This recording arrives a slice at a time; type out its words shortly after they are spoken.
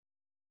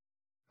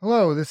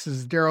Hello, this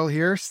is Daryl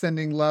here,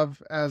 sending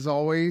love as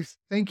always.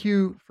 Thank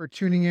you for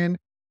tuning in.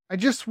 I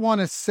just want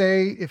to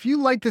say if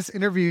you like this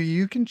interview,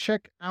 you can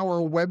check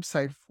our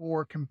website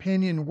for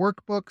companion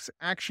workbooks,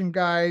 action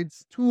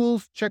guides,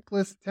 tools,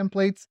 checklists,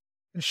 templates,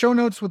 and show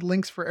notes with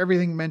links for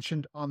everything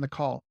mentioned on the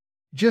call.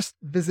 Just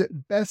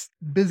visit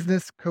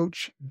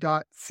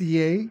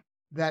bestbusinesscoach.ca.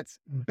 That's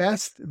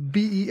best,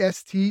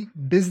 B-E-S-T,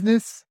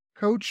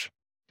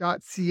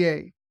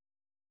 businesscoach.ca.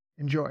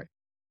 Enjoy.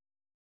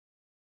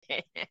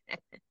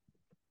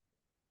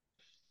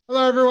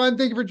 Hello, everyone.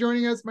 Thank you for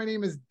joining us. My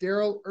name is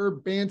Daryl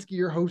Urbanski,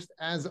 your host,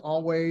 as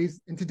always.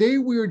 And today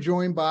we are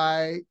joined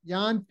by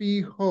Yean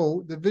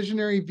Ho, the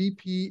visionary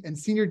VP and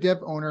senior dev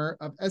owner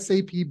of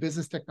SAP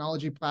Business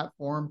Technology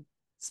Platform,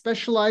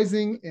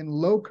 specializing in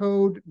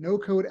low-code,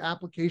 no-code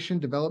application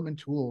development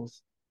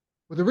tools.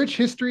 With a rich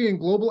history in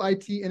global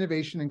IT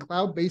innovation and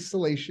cloud-based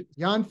solutions,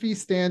 Yean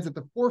stands at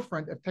the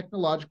forefront of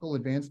technological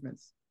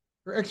advancements.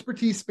 Her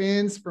expertise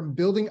spans from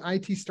building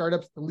IT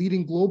startups to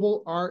leading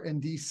global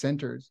R&D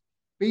centers.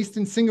 Based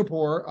in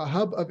Singapore, a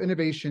hub of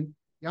innovation,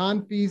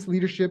 Yean Fee's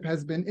leadership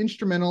has been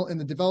instrumental in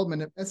the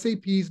development of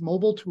SAP's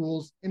mobile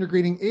tools,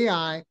 integrating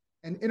AI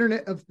and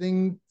Internet of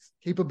Things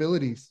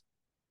capabilities.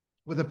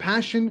 With a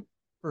passion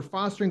for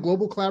fostering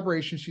global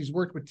collaboration, she's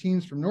worked with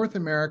teams from North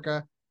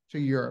America to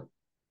Europe.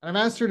 And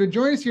I've asked her to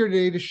join us here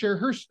today to share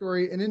her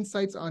story and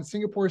insights on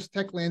Singapore's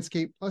tech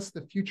landscape, plus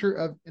the future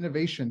of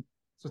innovation.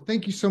 So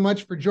thank you so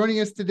much for joining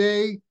us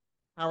today.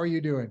 How are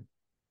you doing?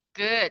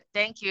 Good.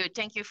 Thank you.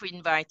 Thank you for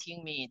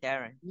inviting me,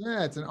 Darren.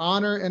 Yeah, it's an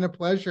honor and a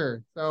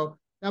pleasure. So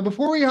now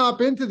before we hop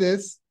into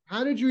this,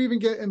 how did you even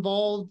get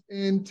involved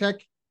in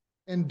tech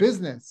and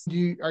business?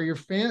 Are your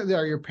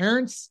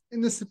parents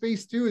in this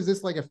space too? Is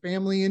this like a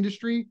family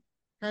industry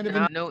kind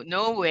of?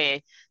 No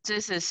way.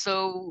 This is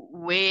so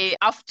way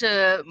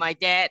after my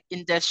dad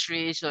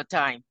industries or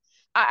time.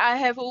 I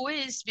have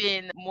always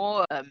been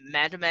more a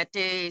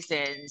mathematics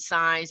and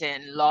science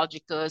and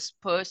logical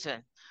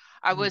person.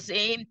 I was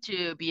aimed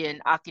to be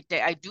an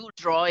architect. I do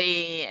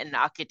drawing and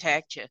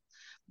architecture.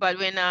 But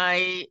when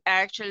I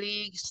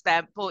actually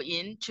stepped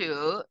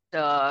into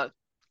the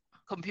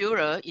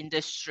computer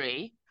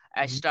industry,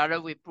 I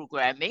started with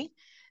programming,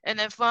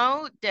 and I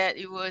found that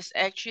it was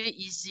actually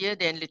easier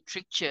than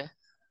literature.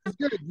 It's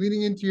good,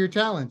 leaning into your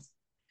talents.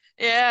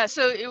 Yeah,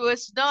 so it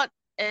was not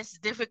as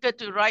difficult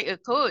to write a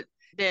code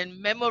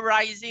than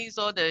memorizing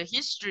all the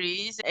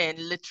histories and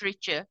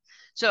literature.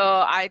 So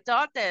I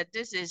thought that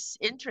this is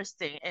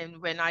interesting.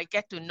 And when I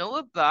get to know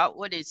about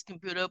what is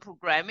computer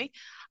programming,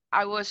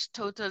 I was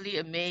totally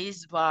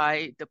amazed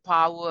by the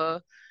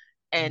power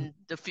and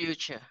the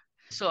future.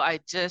 So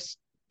I just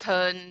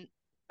turned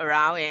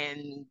around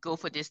and go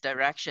for this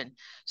direction.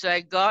 So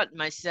I got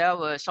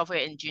myself a software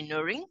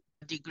engineering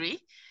degree,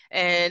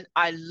 and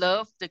I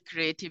love the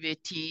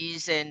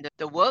creativities and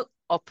the work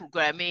of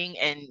programming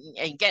and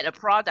get a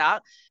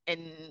product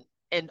and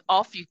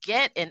off you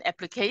get and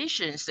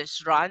applications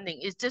that's running.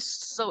 It's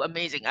just so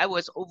amazing. I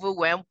was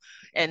overwhelmed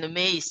and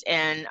amazed.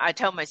 And I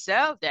tell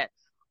myself that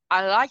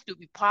I like to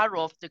be part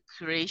of the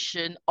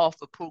creation of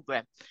a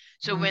program.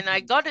 So when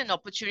I got an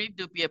opportunity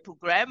to be a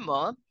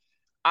programmer,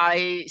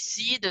 I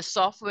see the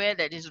software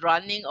that is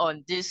running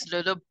on this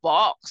little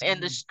box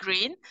and the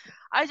screen.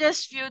 I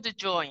just feel the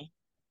joy.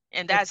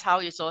 And that's how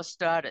it's all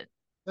started.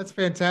 That's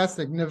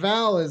fantastic.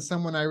 Naval is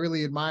someone I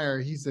really admire.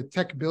 He's a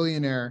tech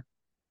billionaire,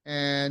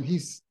 and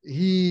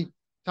he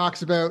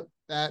talks about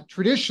that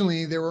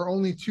traditionally there were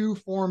only two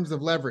forms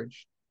of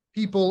leverage: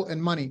 people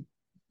and money.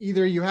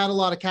 Either you had a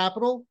lot of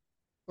capital,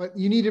 but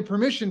you needed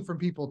permission from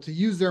people to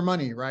use their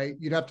money, right?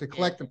 You'd have to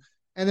collect them.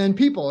 And then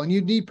people, and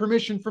you'd need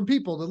permission from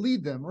people to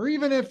lead them. Or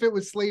even if it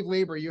was slave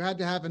labor, you had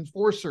to have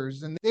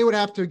enforcers, and they would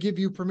have to give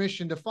you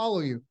permission to follow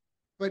you.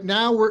 But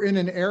now we're in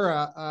an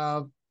era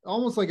of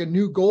almost like a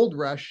new gold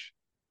rush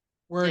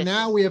where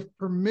now we have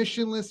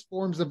permissionless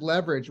forms of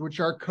leverage, which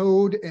are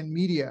code and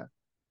media.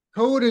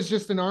 Code is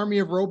just an army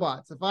of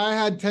robots. If I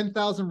had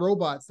 10,000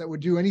 robots that would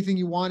do anything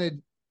you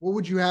wanted, what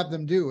would you have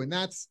them do? And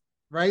that's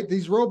right.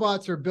 These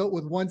robots are built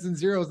with ones and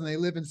zeros and they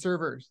live in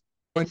servers.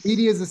 And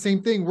media is the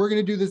same thing. We're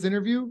going to do this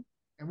interview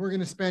and we're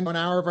going to spend an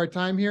hour of our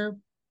time here.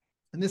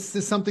 And this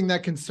is something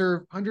that can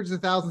serve hundreds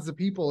of thousands of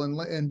people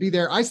and be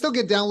there. I still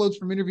get downloads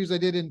from interviews I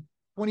did in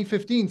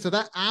 2015. So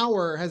that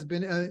hour has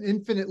been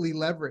infinitely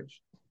leveraged.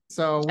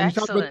 So when you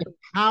talk about the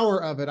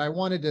power of it, I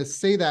wanted to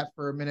say that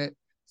for a minute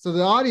so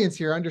the audience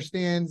here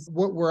understands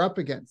what we're up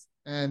against.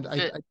 And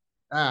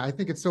I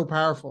think it's so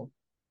powerful.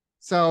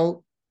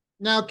 So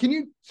now, can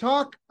you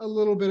talk a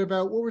little bit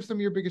about what were some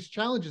of your biggest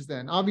challenges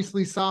then?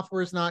 Obviously,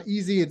 software is not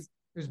easy.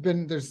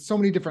 There's so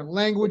many different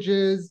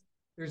languages.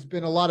 There's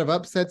been a lot of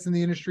upsets in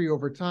the industry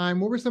over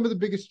time. What were some of the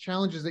biggest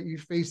challenges that you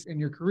faced in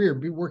your career,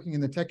 be working in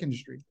the tech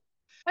industry?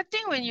 I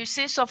think when you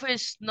say software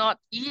is not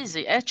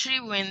easy, actually,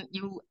 when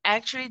you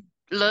actually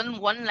learn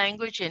one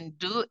language and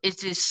do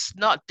it is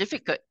not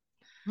difficult.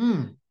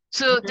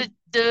 So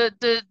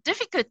the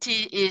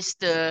difficulty is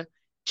the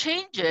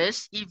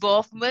changes,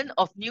 evolvement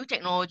of new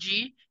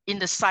technology in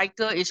the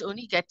cycle is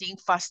only getting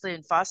faster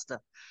and faster.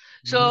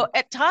 So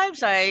at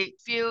times I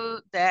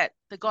feel that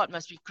the God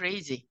must be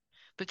crazy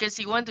because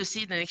he wants to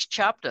see the next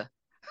chapter.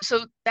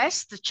 So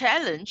that's the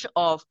challenge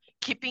of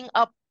keeping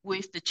up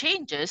with the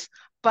changes.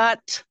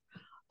 But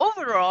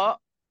overall,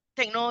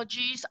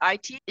 technologies,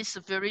 IT is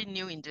a very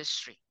new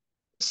industry.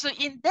 So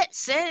in that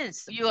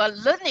sense, you are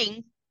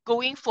learning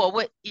going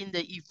forward in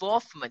the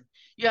evolvement.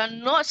 You are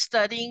not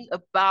studying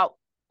about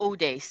old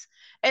days.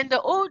 And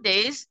the old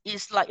days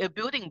is like a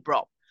building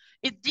block.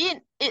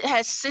 It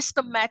has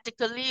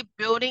systematically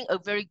building a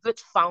very good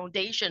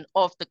foundation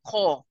of the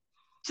core.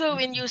 So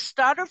when you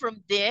started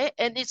from there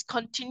and it's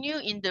continue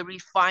in the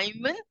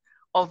refinement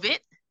of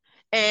it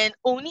and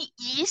only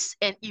ease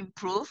and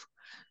improve,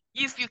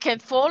 if you can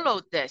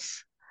follow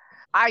this,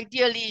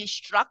 ideally,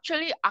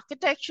 structurally,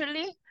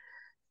 architecturally,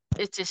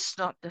 it is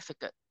not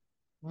difficult.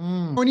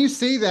 When you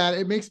say that,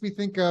 it makes me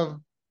think of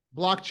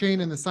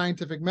blockchain and the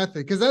scientific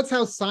method, because that's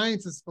how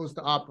science is supposed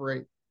to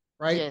operate,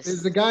 right? There's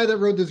Yes. the guy that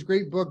wrote this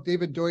great book,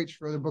 David Deutsch,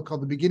 wrote a book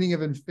called The Beginning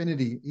of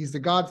Infinity. He's the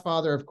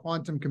godfather of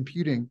quantum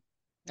computing.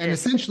 And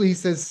Yes. essentially, he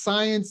says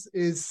science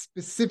is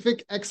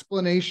specific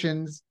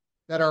explanations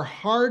that are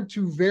hard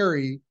to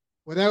vary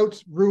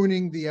without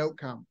ruining the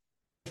outcome.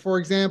 For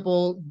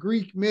example,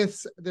 Greek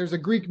myths, there's a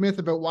Greek myth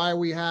about why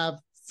we have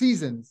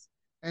seasons.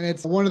 And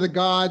it's one of the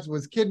gods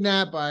was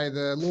kidnapped by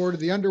the lord of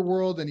the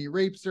underworld and he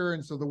rapes her.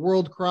 And so the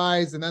world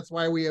cries. And that's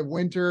why we have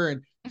winter.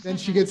 And then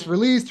she gets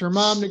released. Her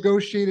mom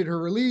negotiated her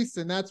release.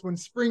 And that's when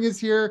spring is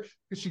here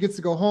because she gets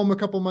to go home a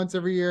couple months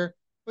every year.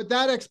 But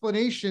that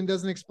explanation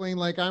doesn't explain,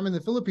 like, I'm in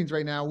the Philippines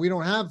right now. We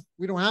don't have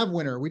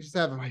winter. We just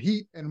have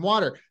heat and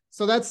water.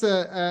 So that's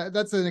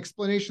an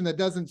explanation that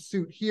doesn't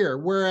suit here.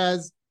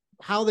 Whereas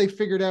how they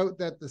figured out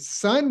that the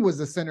sun was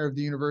the center of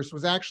the universe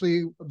was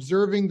actually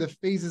observing the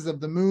phases of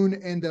the moon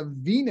and of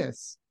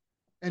Venus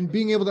and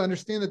being able to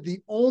understand that the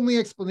only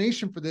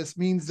explanation for this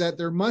means that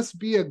there must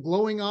be a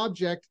glowing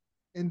object,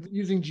 and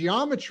using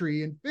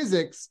geometry and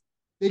physics,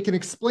 they can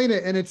explain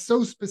it. And it's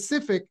so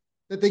specific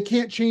that they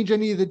can't change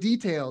any of the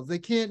details. They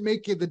can't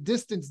make the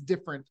distance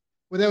different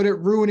without it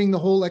ruining the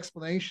whole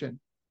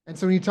explanation. And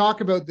so when you talk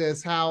about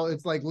this, how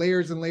it's like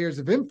layers and layers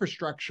of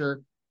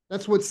infrastructure,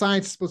 that's what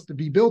science is supposed to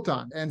be built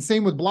on. And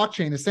same with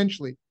blockchain,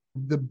 essentially.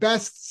 The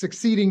best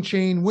succeeding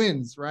chain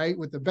wins, right?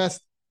 With the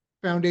best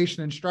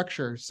foundation and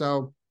structure.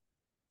 So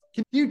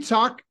can you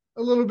talk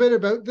a little bit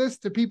about this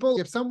to people?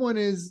 If someone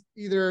is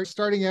either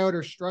starting out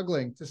or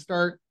struggling to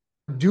start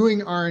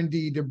doing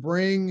R&D to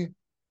bring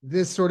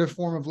this sort of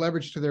form of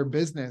leverage to their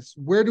business,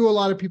 where do a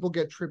lot of people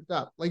get tripped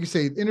up? Like you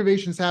say,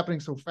 innovation is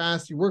happening so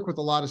fast. You work with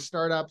a lot of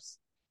startups.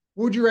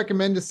 What would you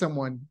recommend to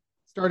someone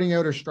starting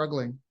out or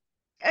struggling?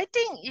 I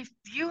think if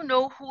you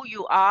know who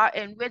you are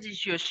and what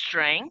is your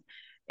strength,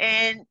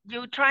 and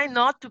you try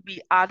not to be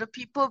other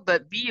people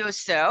but be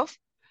yourself,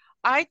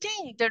 I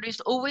think there is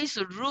always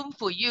a room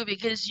for you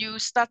because you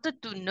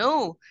started to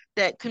know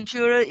that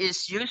computer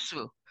is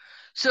useful.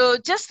 So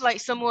just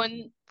like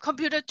someone,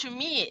 computer to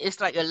me is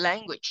like a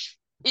language.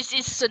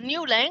 It's a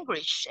new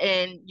language,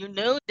 and you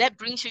know that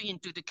brings you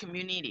into the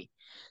community.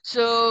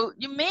 So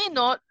you may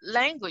not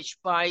language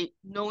by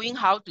knowing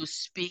how to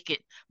speak it,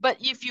 but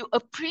if you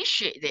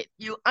appreciate it,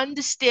 you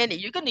understand it,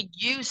 you're going to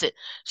use it.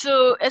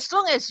 So as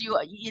long as you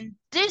are in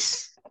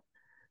this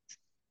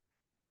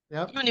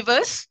Yep.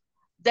 universe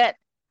that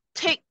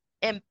take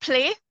and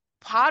play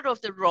part of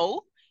the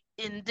role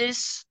in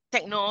this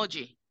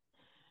technology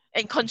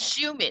and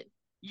consume it,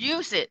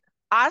 use it,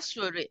 ask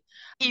for it.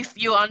 If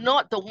you are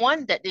not the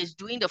one that is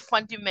doing the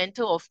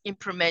fundamental of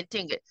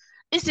implementing it,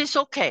 it is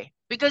okay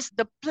because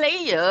the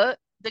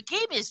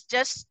game is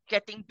just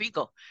getting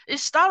bigger. It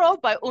start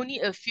off by only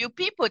a few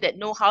people that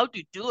know how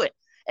to do it,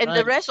 and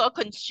the Right. rest all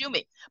consume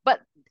it.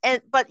 But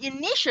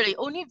initially,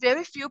 only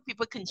very few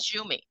people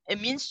consume it. It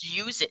means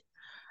use it,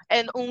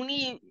 and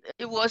only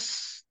it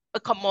was a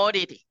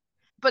commodity.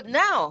 But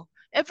now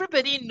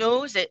everybody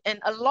knows it, and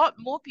a lot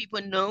more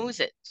people knows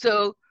it.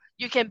 So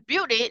you can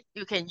build it,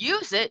 you can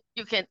use it,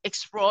 you can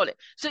explore it.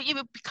 So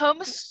it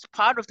becomes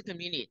part of the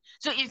community.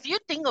 So if you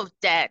think of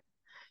that,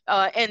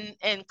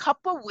 and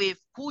couple with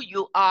who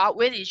you are,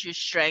 where is your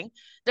strength,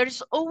 there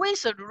is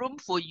always a room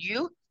for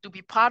you to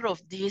be part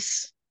of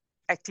these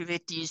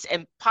activities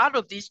and part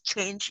of this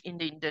change in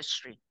the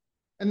industry.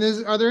 And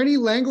are there any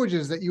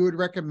languages that you would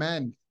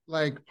recommend,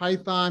 like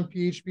Python,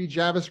 PHP,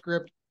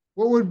 JavaScript?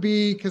 What would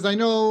be, because I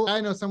know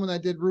someone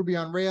that did Ruby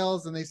on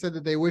Rails and they said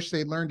that they wish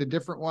they'd learned a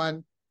different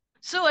one.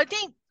 So I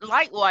think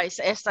likewise,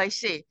 as I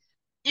say,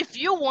 if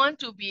you want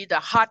to be the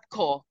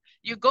hardcore,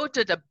 you go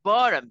to the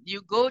bottom,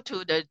 you go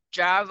to the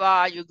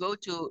Java, you go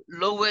to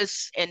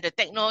lowest and the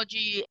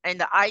technology and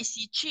the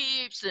IC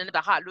chips and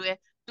the hardware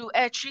to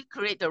actually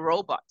create the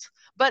robot.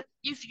 But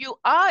if you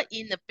are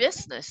in the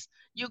business,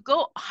 you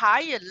go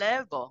higher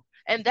level,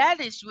 and that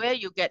is where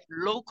you get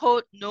low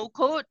code, no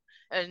code,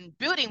 and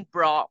building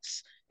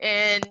blocks,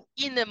 and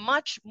in a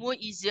much more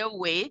easier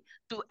way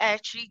to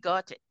actually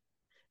got it,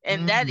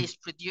 and that Mm. is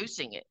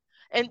producing it.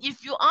 And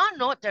if you are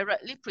not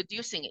directly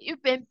producing it, you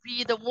can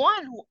be the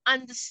one who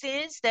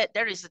understands that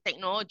there is a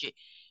technology.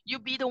 You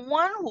be the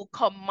one who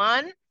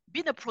command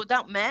being a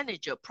product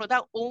manager,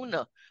 product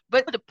owner,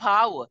 but the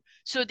power.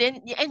 So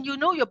then, and you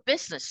know your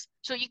business.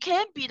 So you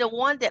can be the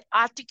one that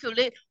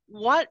articulate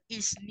what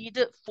is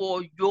needed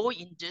for your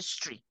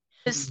industry.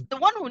 Because the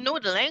one who know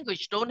the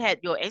language don't have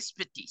your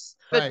expertise.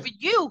 But Right. for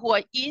you who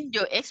are in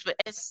your expert,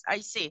 as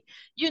I say,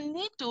 you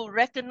need to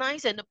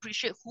recognize and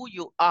appreciate who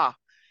you are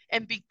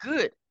and be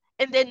good.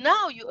 And then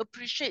now you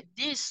appreciate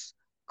this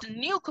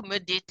new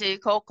commodity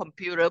called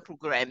computer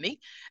programming.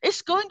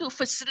 It's going to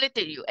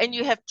facilitate you and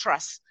you have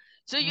trust.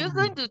 So you're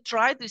going to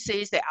try to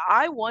say is that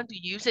I want to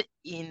use it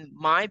in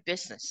my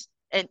business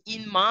and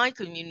in my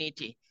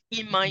community,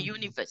 in my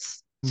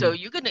universe. So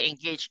you're going to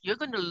engage, you're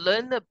going to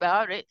learn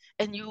about it,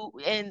 and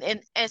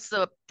as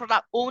a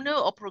product owner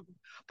or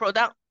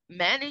product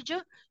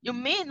manager, you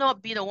may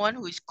not be the one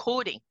who is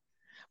coding,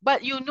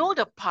 but you know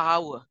the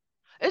power.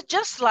 It's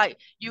just like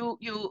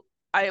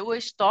I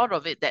always thought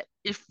of it that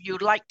if you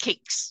like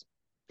cakes,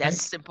 Okay.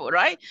 that's simple,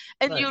 right?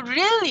 And Right. you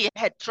really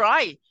had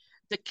tried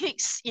the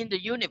cakes in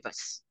the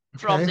universe,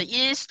 from Okay. the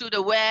east to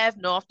the west,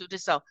 north to the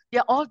south.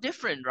 They're all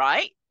different,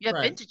 right? You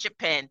have been Right. to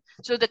Japan.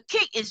 So the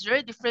cake is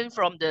very different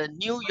from the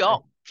New Right.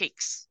 York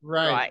cakes,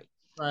 Right. right?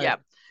 Yeah. Right.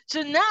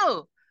 So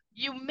now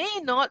you may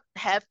not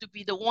have to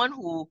be the one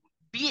who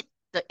beat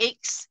the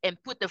eggs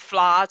and put the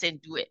flours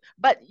and do it.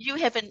 But you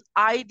have an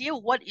idea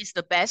what is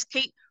the best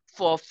cake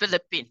for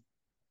Philippines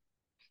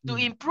to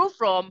improve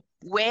from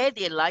where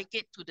they like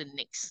it to the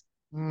next.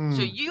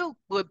 So you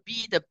will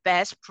be the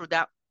best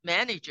product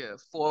manager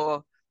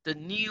for the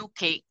new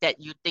cake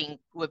that you think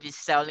will be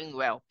selling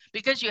well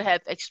because you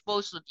have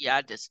exposed to the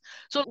others.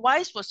 So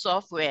wise for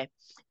software,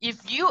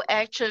 if you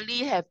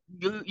actually have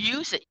you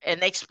use it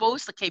and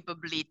expose the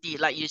capability,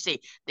 like you say,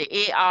 the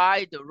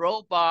AI, the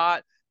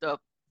robot,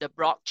 the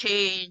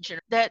blockchain,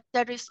 that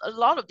there is a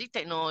lot of the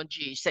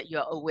technologies that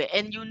you're aware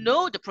and you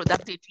know the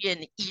productivity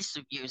and ease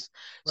of use.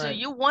 So Right.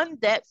 you want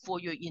that for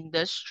your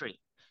industry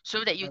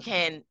so that you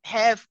can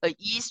have a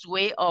easy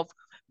way of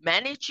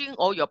managing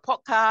all your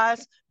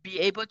podcasts,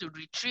 be able to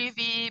retrieve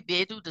it, be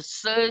able to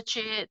search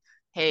it.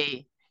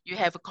 Hey, you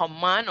have a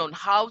command on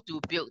how to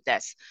build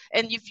that.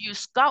 And if you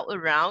scout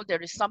around,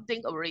 there is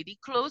something already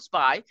close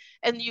by.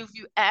 And if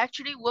you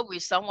actually work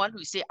with someone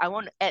who say, I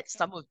want to add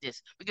some of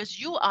this, because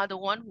you are the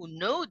one who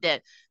know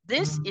that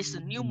this is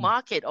a new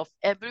market of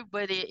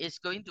everybody is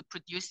going to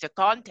produce the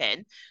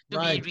content to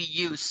be Right.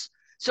 reused.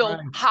 So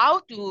Right.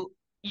 how to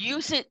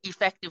use it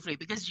effectively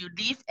because you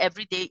live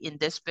every day in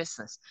this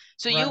business.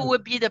 So you Right. will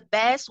be the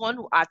best one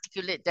who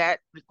articulate that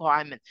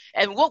requirement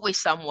and work with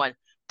someone.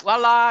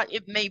 Voila,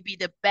 it may be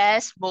the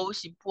best,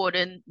 most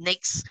important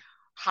next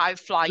high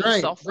flying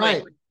Right.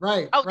 software Right.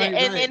 Right. out there.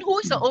 Right. And Right.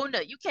 who's the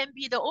owner? You can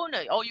be the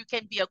owner or you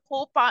can be a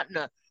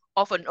co-partner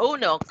of an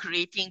owner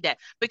creating that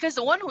because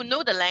the one who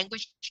know the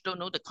language don't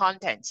know the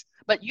contents,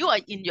 but you are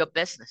in your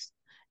business.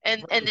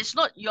 And Right. it's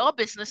not your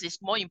business is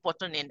more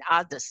important than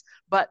others,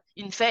 but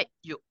in fact,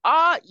 you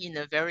are in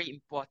a very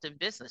important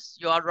business.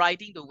 You are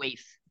riding the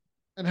wave.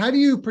 And how do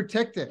you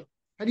protect it?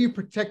 How do you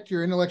protect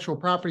your intellectual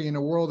property in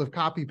a world of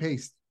copy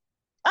paste?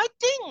 I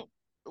think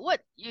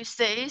what you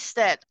say is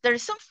that there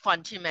is some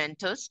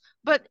fundamentals,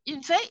 but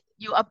in fact,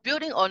 you are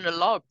building on a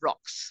lot of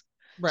blocks.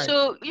 Right.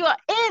 So you are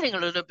adding a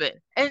little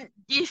bit. And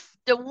if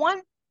the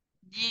one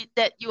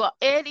that you are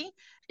adding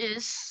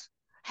is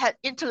had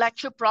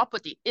intellectual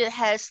property, it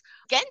has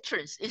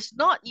entrance, it's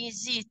not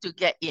easy to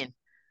get in.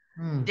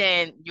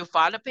 Then you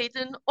file a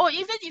patent, or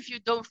even if you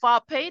don't file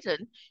a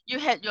patent, you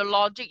had your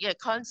logic, your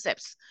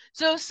concepts.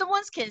 So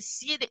someone can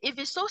see that if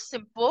it's so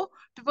simple,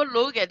 people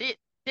look at it,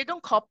 they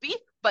don't copy,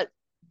 but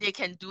they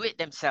can do it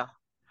themselves.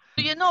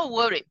 So you're not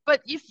worried.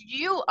 But if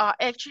you are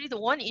actually the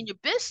one in your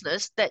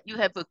business that you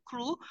have a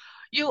clue,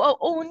 you are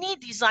only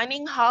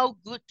designing how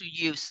good to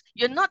use.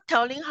 You're not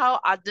telling how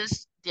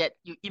others that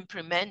you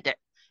implement it.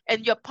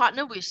 And you're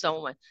partner with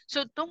someone.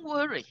 So don't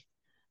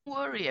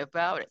worry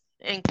about it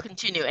and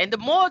continue. And the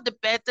more, the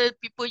better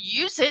people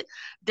use it,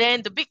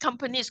 then the big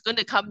company is going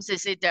to come and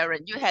say,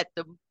 Darren, you had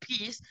the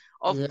piece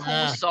of cool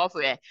Yeah.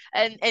 software.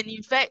 And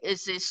in fact,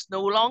 it's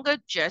no longer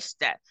just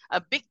that.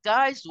 A big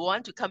guys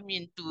want to come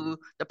into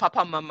the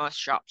Papa Mama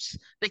shops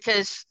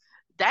because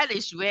that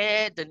is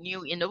where the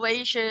new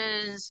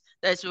innovations,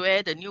 that's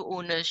where the new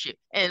ownership.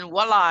 And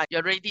voila,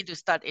 you're ready to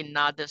start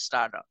another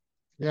startup.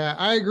 Yeah,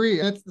 I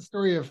agree. That's the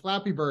story of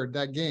Flappy Bird,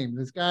 that game.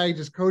 This guy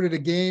just coded a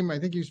game. I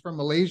think he was from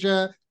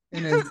Malaysia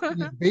in his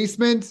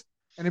basement,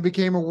 and it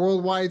became a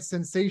worldwide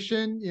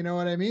sensation. You know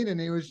what I mean?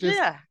 And it was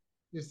Yeah,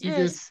 just he just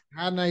yes,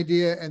 had an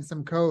idea and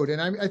some code. And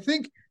I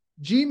think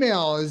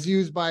Gmail is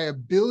used by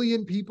 1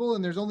 billion people,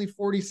 and there's only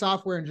 40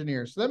 software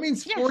engineers. So that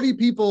means yes, 40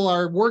 people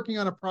are working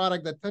on a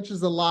product that touches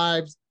the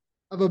lives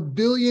of 1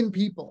 billion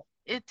people.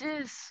 it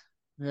is.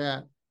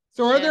 Yeah.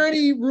 So are Yeah. there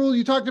any rules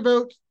you talked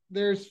about?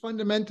 There's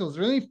fundamentals.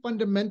 Are there any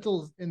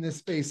fundamentals in this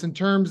space in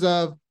terms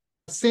of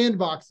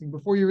sandboxing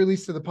before you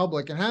release to the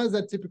public? And how does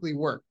that typically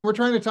work? We're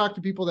trying to talk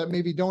to people that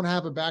maybe don't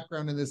have a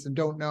background in this and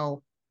don't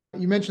know.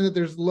 You mentioned that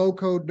there's low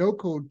code, no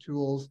code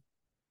tools,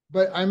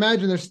 but I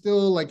imagine there's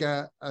still like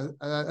a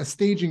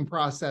staging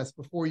process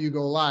before you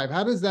go live.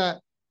 How does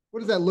that what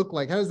does that look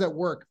like? How does that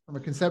work from a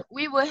concept?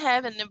 We will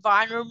have an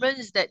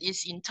environment that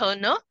is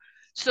internal.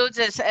 So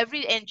that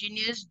every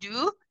engineers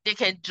do, they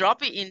can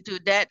drop it into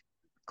that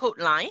code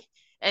line,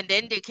 and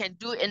then they can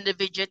do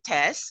individual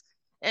tests.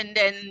 And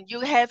then you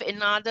have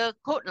another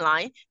code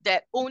line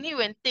that only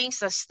when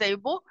things are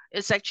stable,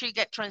 it's actually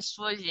get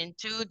transferred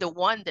into the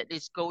one that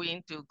is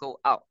going to go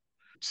out.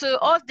 So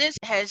all this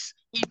has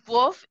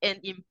evolved and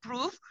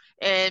improved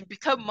and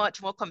become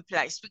much more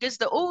complex, because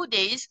the old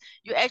days,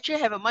 you actually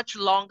have a much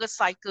longer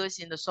cycles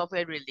in the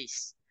software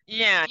release.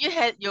 Yeah, you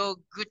had your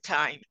good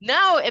time.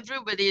 Now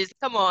everybody is,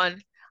 come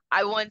on,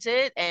 I want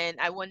it and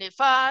I want it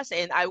fast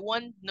and I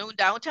want no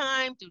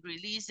downtime to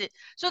release it.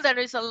 So there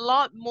is a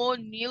lot more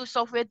new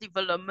software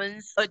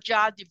developments,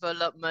 agile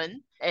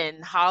development,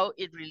 and how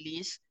it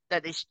released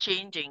that is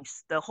changing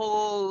the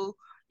whole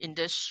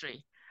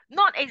industry.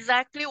 Not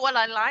exactly what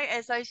I like,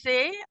 as I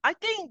say. I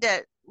think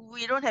that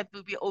we don't have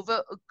to be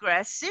over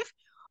aggressive,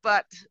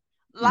 but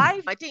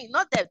life, I think,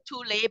 not that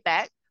too laid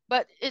back,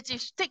 but it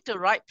is take the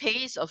right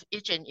pace of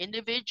each and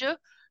individual,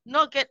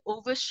 not get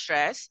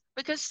overstressed,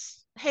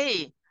 because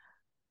hey,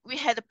 we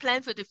had a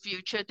plan for the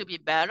future to be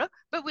better,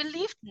 but we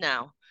live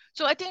now.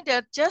 So I think there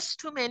are just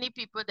too many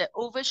people that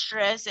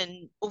overstress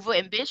and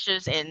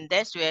overambitious, and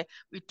that's where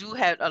we do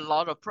have a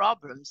lot of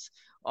problems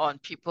on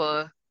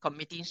people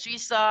committing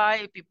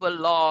suicide. People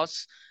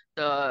lost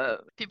the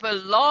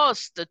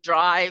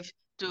drive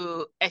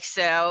to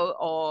excel,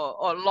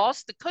 or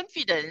lost the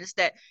confidence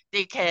that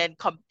they can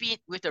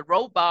compete with the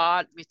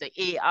robot, with the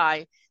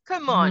AI.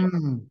 Come on,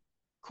 Mm,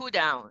 cool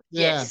down.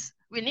 yeah. Yes,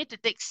 we need to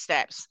take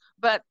steps,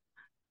 but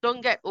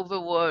don't get over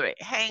worried.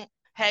 Hang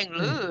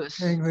loose.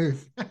 Hang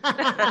loose.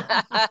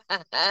 I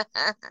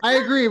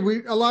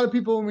agree. A lot of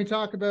people, when we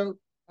talk about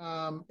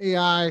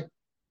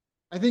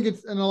I think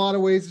it's in a lot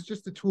of ways it's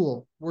just a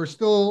tool. We're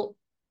still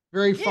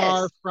very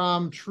far Yes,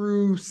 from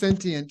true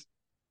sentient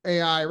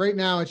AI. Right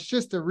now, it's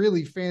just a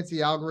really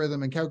fancy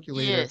algorithm and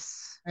calculator.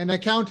 yes, And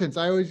accountants,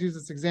 I always use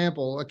this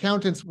example.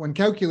 Accountants, when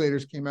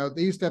calculators came out,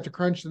 they used to have to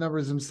crunch the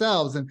numbers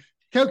themselves. And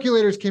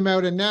calculators came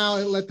out, and now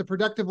it let the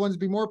productive ones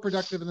be more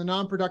productive, and the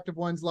non-productive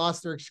ones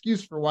lost their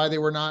excuse for why they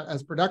were not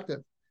as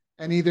productive.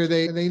 And either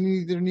they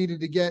either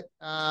needed to get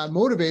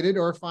motivated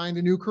or find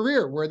a new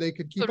career where they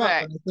could keep up. And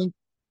correct. I think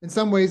in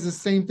some ways the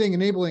same thing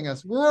enabling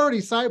us. We're already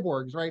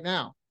cyborgs right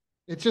now.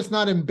 It's just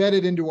not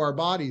embedded into our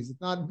bodies.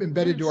 It's not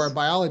embedded to our Yes,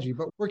 biology,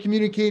 but we're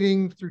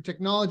communicating through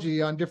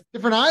technology on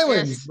different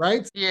islands, yes,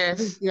 right? I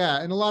think, yes,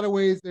 yeah, in a lot of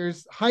ways,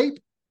 there's hype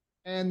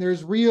and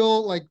there's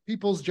real, like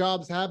people's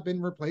jobs have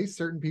been replaced,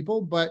 certain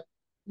people, but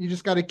you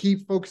just got to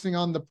keep focusing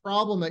on the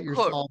problem that you're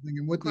cor solving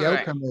and what the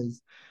correct. outcome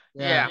is.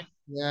 Yeah. Yeah,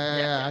 Yeah. yeah,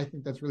 Yeah. I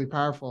think that's really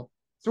powerful.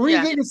 So what do you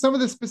yeah. think of some of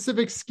the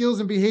specific skills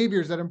and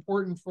behaviors that are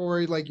important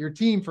for like your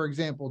team, for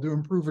example, to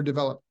improve or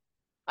develop?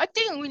 I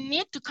think we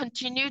need to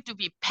continue to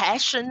be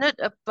passionate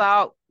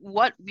about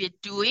what we're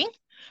doing,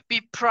 be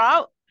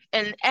proud,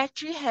 and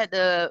actually have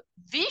the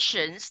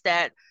visions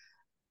that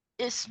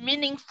is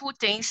meaningful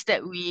things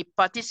that we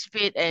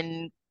participate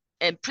and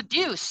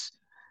produce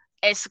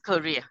as a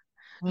career.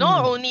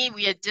 Not Hmm. only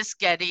we are just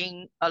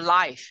getting a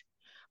life,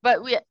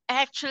 but we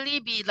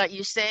actually be, like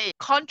you say,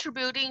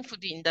 contributing to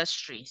the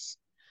industries.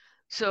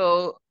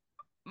 So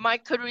my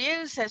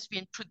career has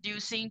been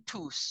producing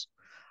tools.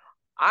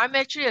 I'm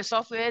actually a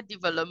software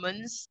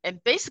development,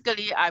 and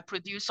basically I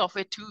produce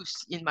software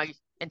tools in my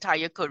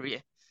entire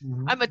career.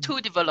 I'm a Hmm.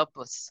 tool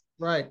developer.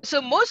 Right.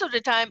 So most of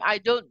the time, I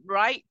don't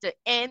write the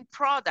end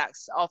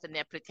products of an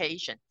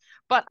application,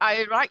 but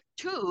I write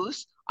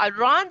tools. I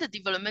run the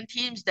development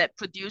teams that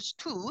produce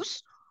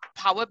tools,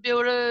 Power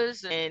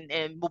Builders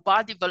and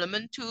mobile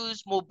development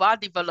tools, mobile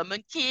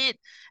development kit,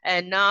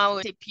 and now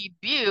SAP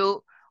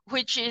Build,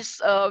 which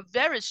is a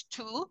various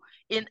tool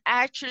in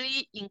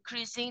actually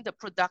increasing the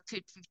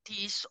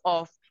productivities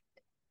of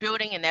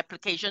building an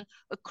application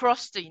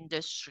across the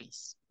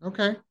industries.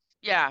 Okay.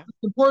 Yeah,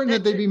 It's important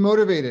that that they be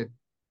motivated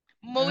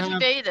and have,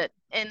 motivated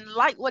and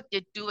like what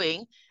they're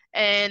doing.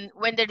 And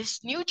when there is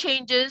new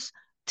changes,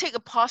 take a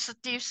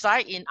positive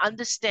side in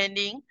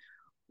understanding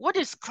what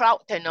is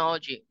cloud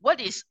technology, what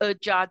is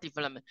agile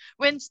development.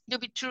 When, to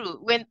be true,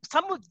 when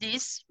some of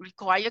these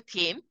require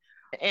came,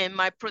 and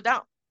my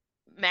product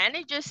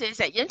manager says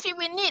that, Yanti,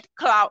 we need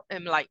cloud.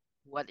 I'm like,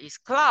 what is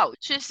cloud?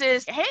 She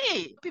says,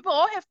 hey, people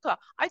all have cloud.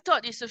 I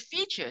thought it's a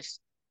features.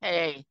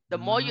 Hey, the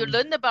more you um,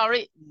 learn about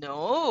it,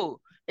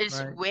 no, it's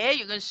right, where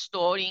you're going to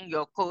storing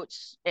your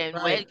codes and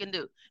where right, you can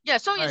do. Yeah,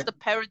 so it's right. the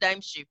paradigm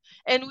shift.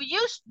 And we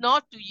used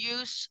not to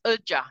use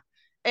agile.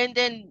 And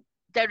then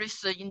there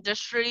is an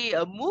industry,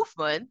 a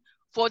movement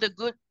for the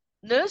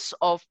goodness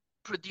of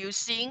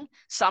producing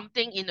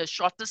something in a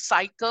shorter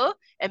cycle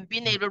and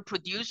being able to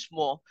produce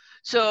more.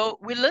 So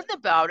we learn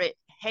about it.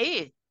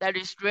 Hey, there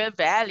is real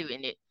value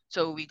in it.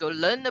 So we go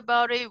learn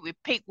about it. We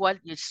pick what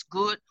is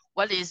good,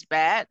 what is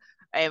bad,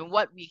 and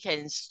what we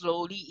can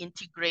slowly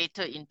integrate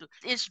it into.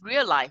 It's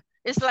real life.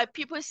 It's like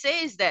people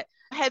say is that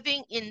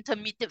having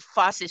intermittent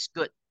fast is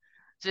good.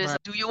 Just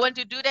Right. do you want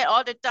to do that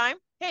all the time?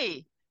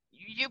 Hey,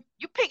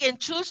 you pick and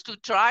choose to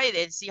try it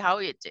and see how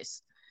it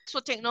is.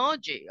 for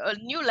technology, a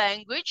new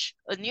language,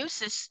 a new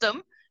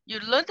system. You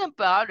learn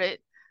about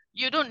it.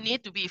 You don't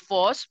need to be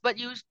forced, but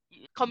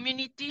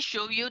community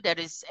show you that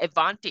is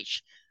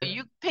advantage.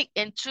 You pick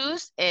and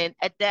choose and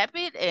adapt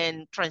it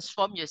and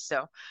transform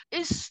yourself.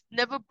 It's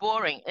never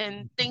boring,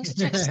 and things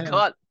just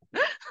got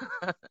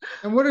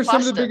And what are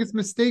some of the faster. biggest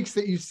mistakes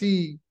that you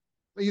see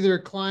either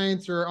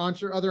clients or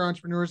other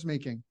entrepreneurs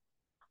making?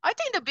 I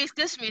think the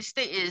biggest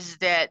mistake is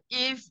that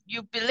if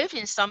you believe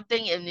in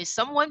something and if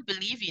someone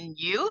believe in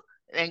you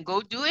and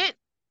go do it,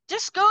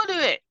 just go do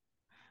it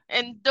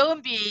and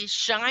don't be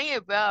shy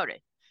about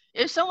it.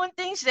 If someone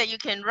thinks that you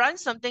can run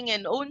something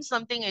and own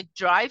something and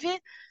drive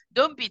it,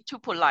 don't be too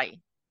polite.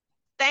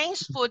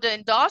 Thanks for the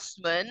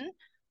endorsement.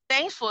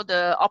 Thanks for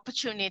the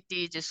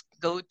opportunity. Just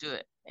go do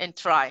it and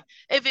try.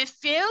 If it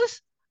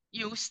fails,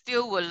 you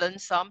still will learn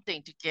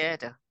something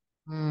together.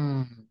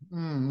 So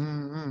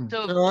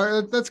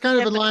So that's kind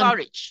of have in the line.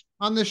 courage.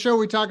 On the show,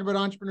 we talk about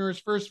entrepreneurs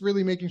first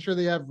really making sure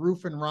they have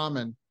roof and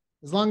ramen.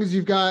 As long as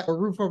you've got a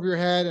roof over your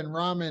head and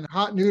ramen,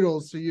 hot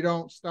noodles so you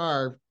don't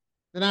starve,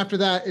 then after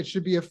that, it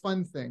should be a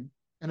fun thing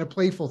and a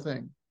playful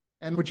thing.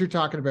 And what you're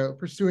talking about,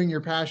 pursuing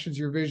your passions,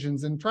 your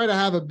visions, and try to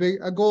have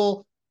a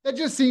goal that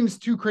just seems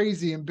too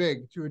crazy and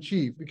big to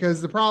achieve.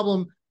 Because the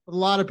problem with a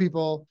lot of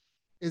people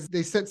is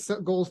they set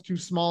goals too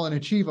small and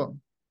achieve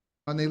them,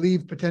 and they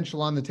leave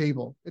potential on the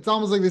table. It's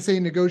almost like they say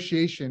in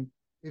negotiation,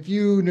 if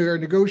you are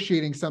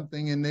negotiating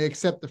something and they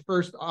accept the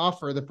first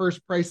offer, the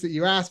first price that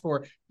you asked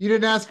for, you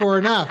didn't ask for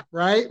enough,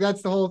 right?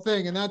 That's the whole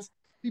thing. And that's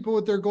people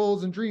with their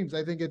goals and dreams.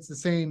 I think it's the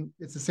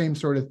same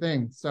sort of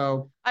thing.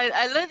 So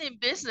I learned in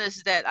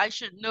business that I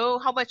should know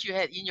how much you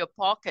had in your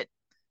pocket.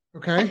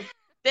 okay.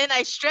 Then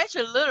I stretch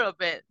a little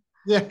bit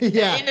Yeah, in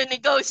yeah. the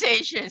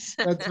negotiations.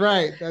 That's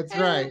right. That's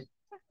right.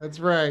 That's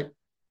right.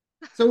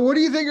 So what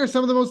do you think are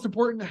some of the most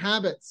important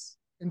habits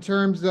in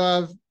terms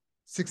of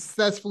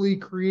successfully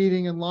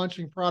creating and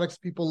launching products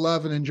people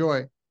love and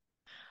enjoy?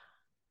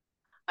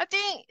 I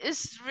think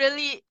it's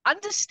really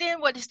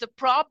understand what is the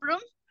problem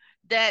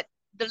that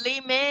the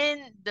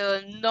layman,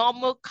 the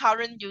normal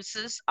current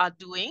users are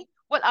doing.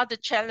 What are the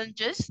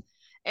challenges?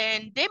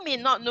 And they may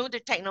not know the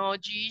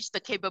technologies,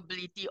 the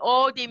capability,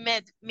 or they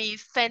may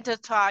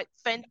fantasize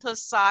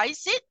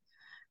it.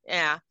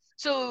 Yeah.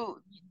 So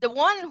the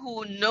one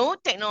who know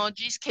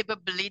technology's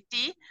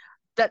capability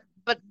that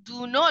but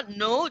do not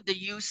know the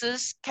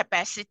user's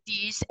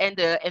capacities and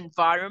the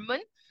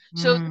environment.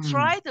 So Mm,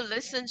 try to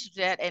listen to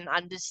that and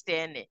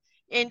understand it.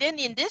 And then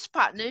in this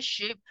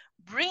partnership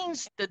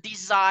brings the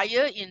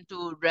desire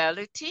into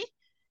reality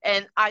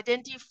and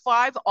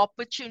identify the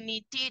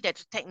opportunity that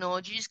the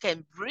technologies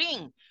can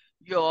bring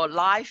your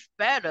life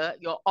better,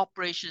 your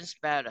operations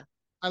better.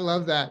 I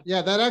love that.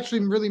 Yeah, that actually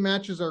really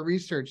matches our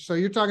research. So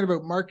you're talking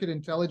about market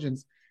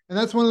intelligence. And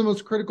that's one of the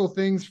most critical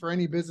things for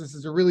any business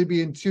is to really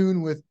be in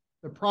tune with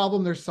the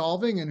problem they're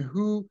solving and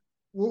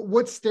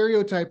what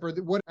stereotype or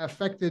what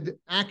affected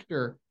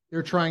actor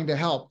they're trying to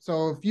help.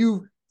 So if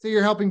you say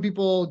you're helping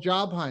people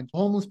job hunt,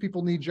 homeless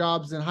people need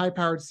jobs and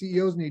high-powered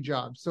CEOs need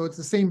jobs. So it's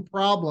the same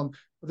problem,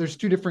 but there's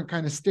two different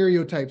kind of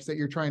stereotypes that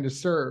you're trying to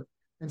serve.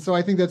 And so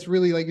I think that's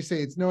really, like you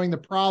say, it's knowing the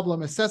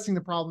problem, assessing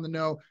the problem to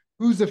know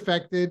who's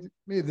affected,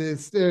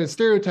 the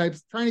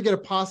stereotypes, trying to get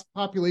a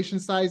population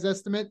size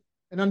estimate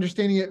and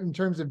understanding it in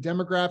terms of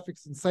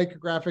demographics and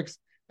psychographics,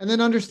 and then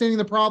understanding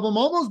the problem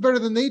almost better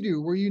than they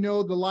do, where you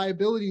know the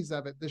liabilities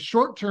of it, the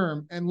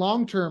short-term and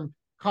long-term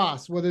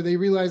costs, whether they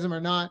realize them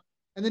or not.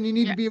 And then you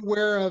need to Yeah. be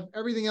aware of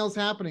everything else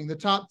happening, the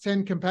top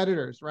 10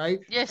 competitors, right?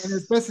 And as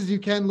Yes. best as you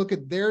can, look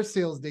at their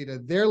sales data,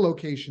 their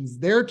locations,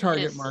 their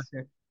target Yes.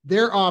 market,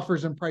 their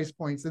offers and price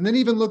points, and then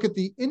even look at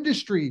the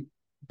industry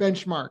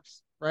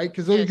benchmarks, right?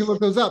 Because you can Yes. look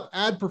those up,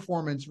 ad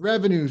performance,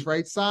 revenues,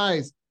 right?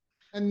 Size.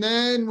 And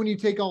then when you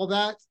take all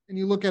that and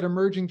you look at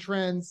emerging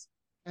trends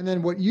and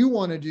then what you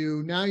want to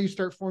do, now you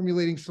start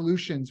formulating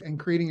solutions and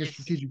creating a Yes.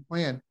 strategic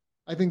plan.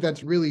 I think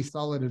that's really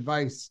solid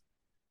advice.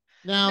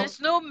 Now, There's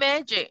no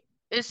magic.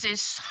 It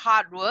is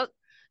hard work.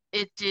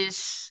 It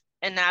is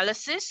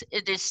analysis.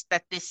 It is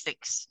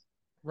statistics.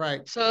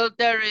 right, So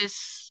there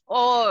is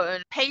all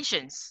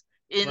patience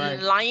in right.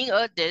 lining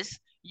up this.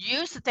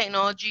 Use the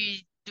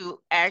technology to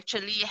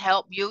actually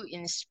help you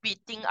in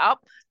speeding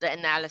up the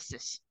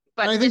analysis.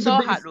 And But I think it's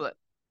all hard work.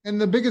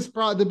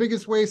 the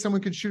biggest way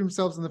someone could shoot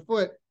themselves in the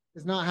foot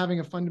is not having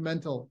a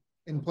fundamental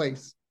in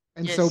place.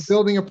 And so Yes.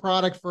 building a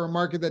product for a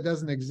market that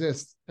doesn't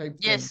exist type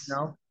thing, Yes.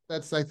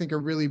 that's I think a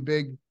really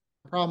big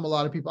problem. A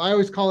lot of people, I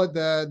always call it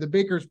the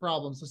baker's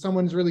problem. So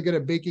someone's really good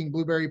at baking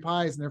blueberry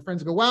pies and their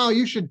friends go, wow,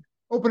 you should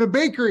open a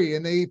bakery.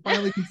 And they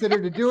finally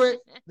consider to do it.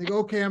 They go,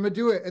 okay, I'm gonna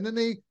do it. And then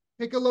they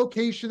pick a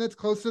location that's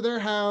close to their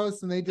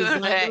house and they design the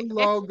Correct.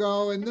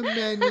 logo and the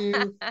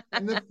menu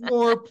and the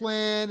floor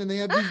plan and they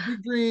have these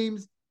big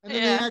dreams and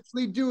then they Yeah.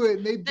 actually do it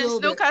and they There's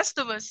build no it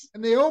customers.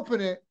 and they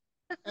open it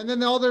and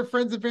then all their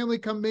friends and family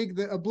come make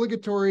the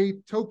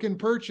obligatory token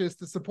purchase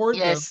to support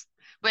them. Yes.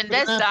 When But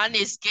that's then done,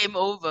 it's game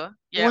over.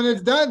 when Yep.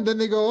 it's done, then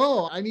they go,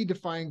 oh, I need to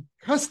find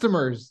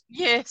customers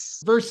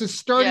Yes. versus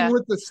starting Yeah.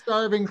 with the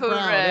starving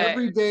crowd.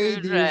 Every Correct. day,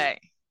 there's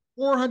Correct.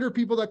 400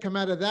 people that come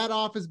out of that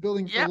office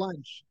building for Yep.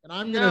 lunch, and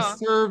I'm going to No.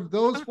 serve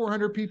those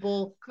 400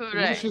 people Correct.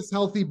 delicious,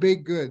 healthy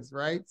baked goods,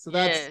 right? So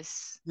that's,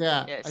 Yes.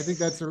 yeah, I think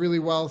that's Yes. a really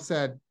well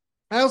said.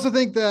 I also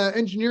think the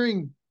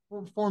engineering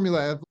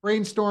formula of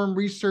brainstorm,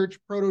 research,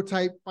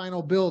 prototype,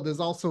 final build is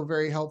also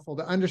very helpful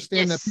to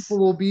understand that people Yes.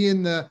 will be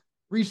in the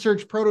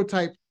research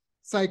prototype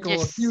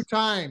cycle a few Yes.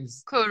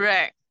 times,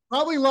 Correct.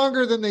 probably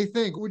longer than they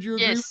think. Would you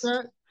agree with Yes.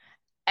 that?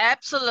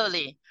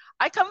 Absolutely.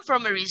 I come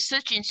from a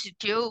research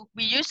institute.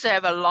 We used to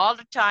have a lot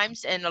of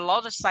times and a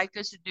lot of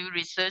cycles to do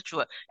research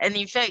work. And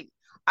in fact,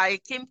 I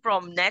came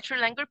from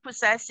natural language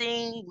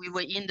processing. We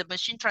were in the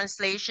machine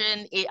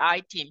translation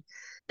AI team.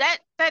 That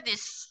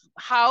is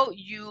how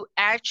you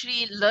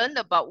actually learn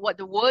about what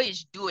the world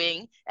is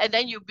doing, and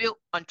then you build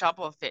on top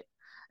of it.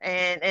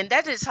 And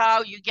that is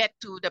how you get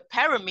to the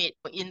pyramid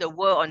in the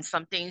world on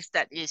some things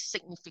that is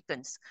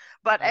significant.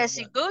 But I love as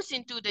that. it goes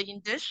into the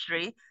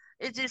industry,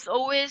 it is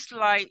always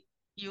like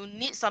you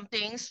need some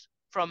things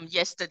from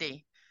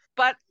yesterday,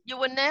 but you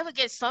will never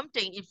get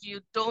something if you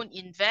don't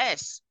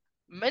invest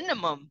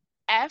minimum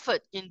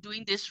effort in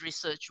doing this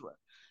research work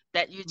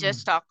that you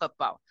just Mm. talk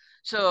about.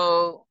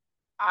 So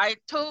I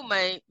told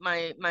my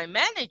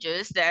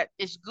managers that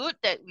it's good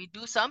that we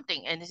do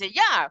something, and they said,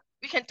 yeah,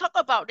 we can talk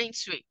about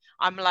next week.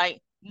 I'm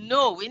like,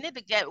 no, we need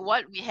to get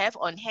what we have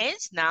on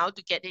hands now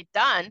to get it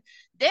done.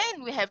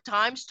 Then we have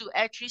times to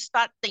actually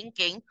start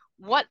thinking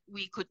what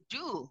we could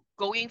do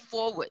going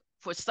forward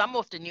for some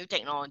of the new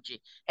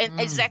technology. And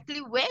Mm. exactly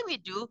where we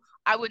do,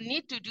 I would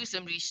need to do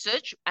some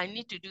research. I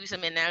need to do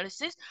some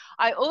analysis.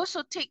 I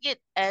also take it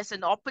as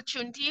an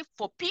opportunity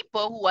for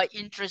people who are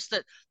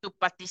interested to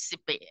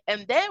participate.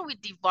 And then we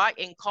divide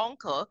and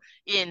conquer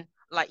in,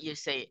 like you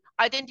say,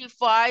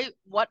 identify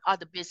what are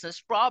the business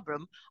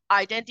problem,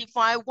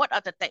 identify what are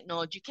the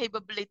technology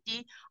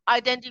capability,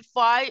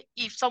 identify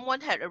if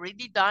someone had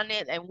already done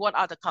it and what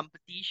are the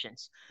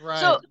competitions.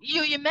 So Right.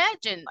 you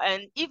imagine,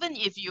 and even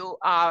if you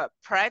are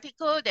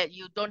practical, that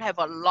you don't have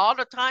a lot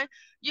of time,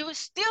 you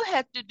still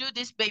have to do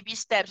these baby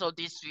steps or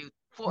this view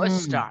for a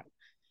Mm. start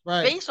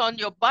Right. based on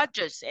your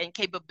budgets and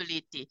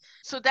capability.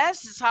 So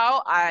that's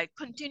how I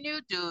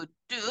continue to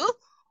do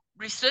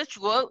research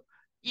work,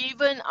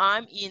 even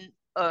I'm in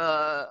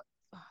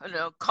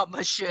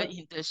commercial Yeah.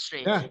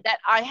 industry Yeah. that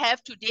I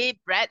have today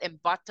bread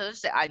and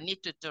butters that I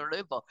need to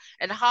deliver.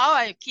 And how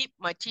I keep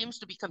my teams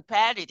to be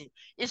competitive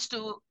is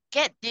to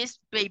get this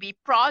baby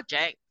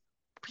project,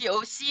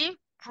 POC,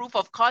 proof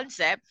of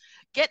concept,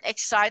 get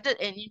excited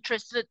and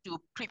interested to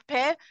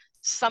prepare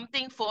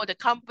something for the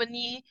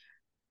company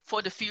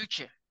for the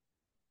future.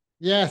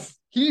 Yes.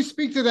 Can you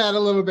speak to that a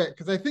little bit?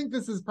 Because I think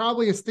this is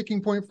probably a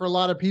sticking point for a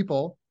lot of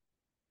people.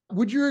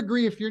 Would you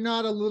agree if you're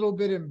not a little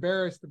bit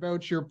embarrassed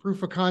about your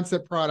proof of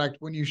concept product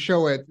when you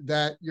show it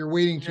that you're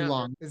waiting too No,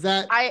 long? Is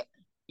that I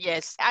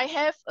yes, I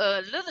have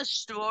a little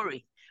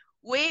story.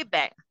 Way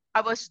back,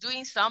 I was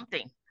doing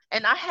something,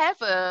 and I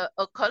have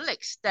a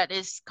colleague that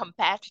is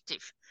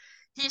competitive.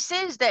 He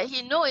says that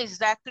he knows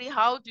exactly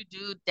how to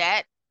do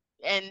that,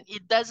 and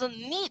it doesn't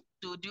need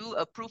to do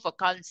a proof of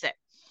concept.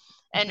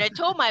 And I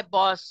told my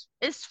boss,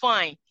 it's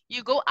fine.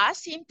 You go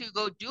ask him to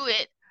go do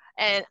it.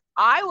 And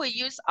I will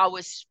use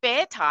our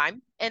spare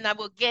time and I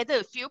will gather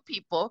a few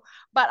people,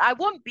 but I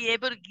won't be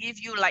able to give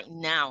you like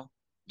now.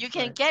 You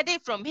can right? get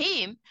it from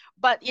him,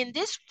 but in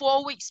this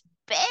 4 weeks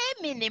bare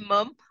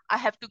minimum, I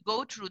have to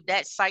go through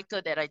that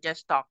cycle that I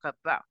just talked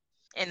about.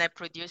 And I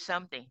produce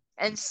something.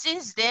 And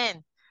since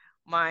then,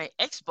 my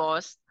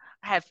ex-boss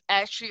have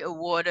actually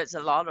awarded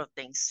a lot of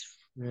things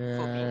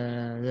for me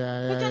Yeah, yeah,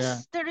 yeah, yeah.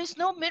 because there is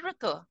no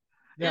miracle.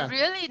 It Yeah,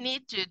 really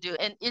need to do,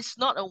 and it's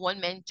not a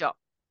one-man job.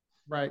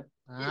 right.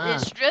 Ah,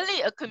 It's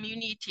really a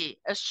community,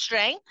 a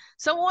strength,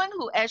 someone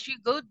who actually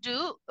go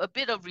do a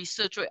bit of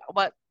research with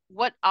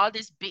what all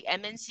these big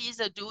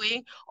MNCs are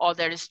doing, or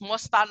there is more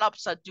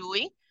startups are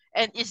doing,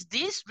 and is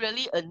this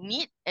really a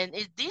need, and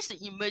is this an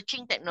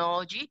emerging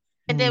technology?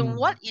 And then hmm,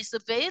 what is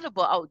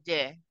available out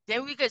there?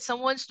 Then we get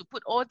someone to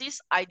put all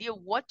this idea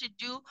what to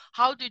do,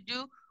 how to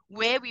do,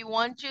 where we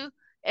want to,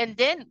 and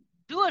then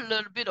do a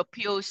little bit of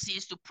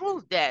POCs to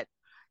prove that.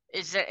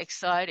 Is that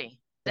exciting?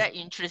 That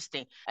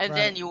interesting? And right.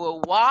 then you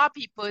will wow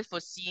people for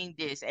seeing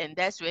this, and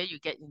that's where you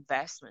get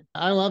investment.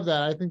 I love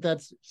that. I think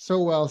that's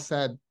so well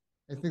said.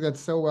 I think that's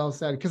so well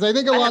said because I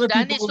think a I lot have of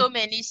done it people, so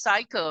many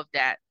cycle of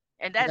that,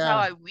 and that's how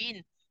yeah. I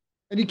win.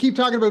 And you keep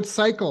talking about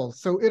cycles,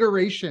 so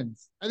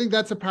iterations. I think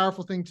that's a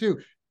powerful thing too.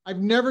 I've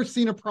never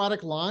seen a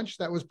product launch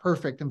that was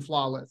perfect and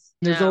flawless.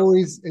 There's No,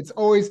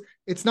 always,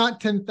 it's not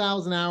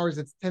 10,000 hours,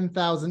 it's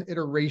 10,000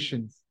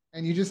 iterations.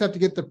 And you just have to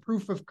get the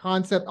proof of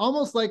concept,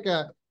 almost like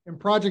in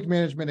project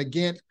management, a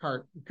Gantt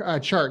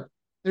chart.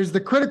 There's the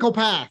critical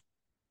path.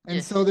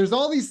 And so yes. there's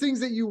all these things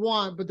that you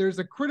want, but there's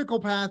a critical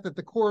path at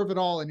the core of it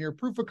all. And your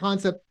proof of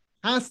concept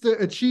has to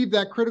achieve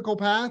that critical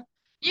path.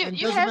 You And it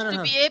you doesn't have matter to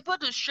how. be able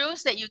to show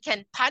that you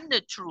can thunder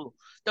through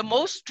the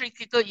most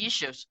critical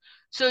issues.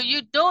 So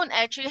you don't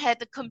actually have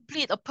to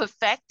complete or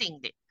perfecting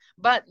it.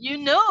 But you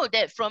know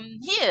that from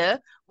here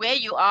where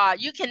you are,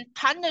 you can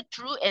thunder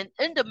through, and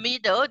in the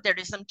middle there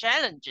is some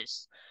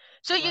challenges.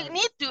 So you Right.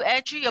 need to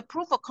actually a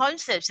proof of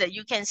concepts that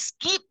you can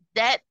skip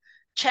that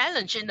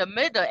challenge in the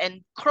middle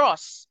and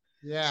cross.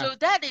 Yeah. So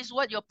that is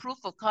what your proof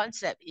of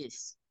concept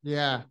is.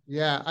 Yeah.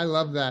 Yeah. I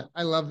love that.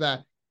 I love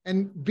that.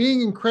 And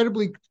being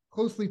incredibly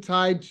closely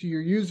tied to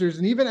your users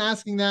and even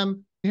asking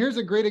them, here's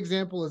a great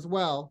example as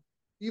well.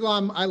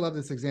 I love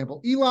this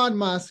example. Elon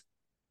Musk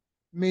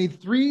made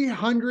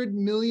 $300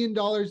 million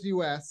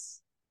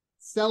US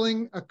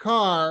selling a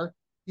car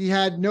he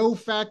had no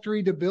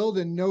factory to build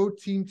and no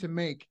team to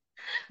make.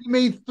 He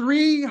made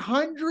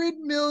 $300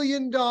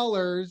 million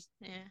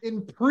Yeah.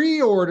 in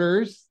pre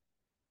orders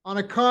on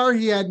a car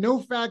he had no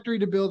factory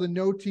to build and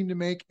no team to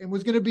make, and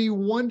was going to be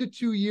 1 to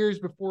 2 years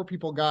before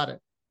people got it.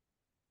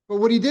 But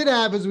what he did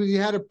have is he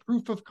had a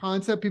proof of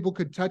concept people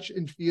could touch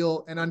and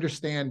feel and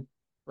understand,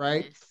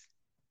 right? Yes.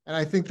 And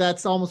I think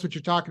that's almost what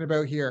you're talking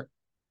about here.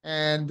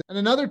 And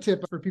another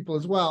tip for people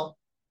as well,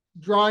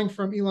 drawing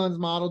from Elon's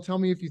model, tell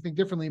me if you think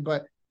differently,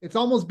 but it's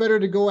almost better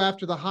to go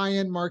after the high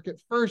end market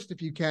first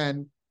if you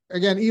can.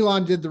 Again,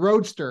 Elon did the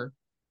Roadster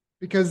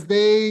because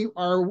they're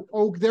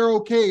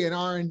okay in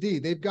R&D.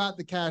 They've got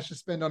the cash to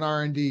spend on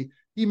R&D.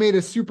 He made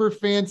a super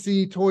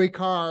fancy toy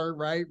car,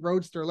 right?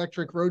 Roadster,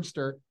 electric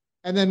Roadster.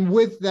 And then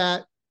with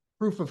that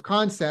proof of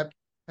concept,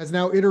 has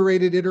now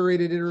iterated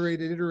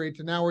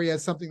to now where he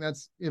has something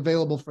that's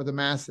available for the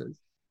masses.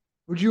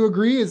 Would you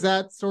agree? Is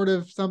that sort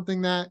of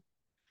something that?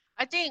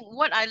 I think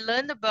what I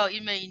learned about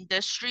in my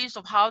industries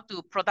of how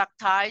to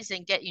productize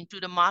and get into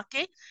the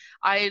market,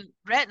 I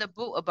read a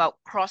book about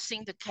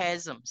crossing the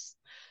chasms.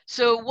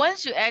 So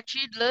once you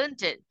actually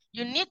learned it,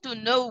 you need to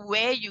know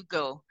where you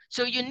go.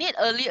 So you need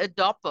early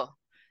adopter.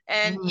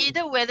 And Mm,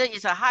 either whether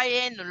it's a high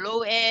end or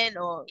low end,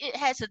 or it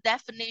has a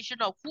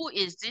definition of who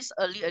is this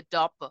early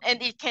adopter.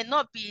 And it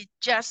cannot be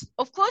just,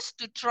 of course,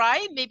 to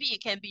try, maybe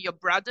it can be your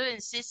brother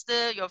and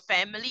sister, your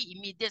family,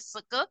 immediate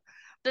circle.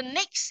 The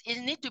next is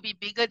need to be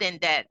bigger than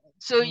that.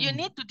 So you mm,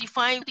 need to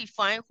define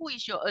who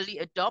is your early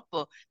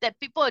adopter. That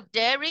people are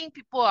daring,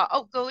 people are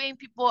outgoing,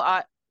 people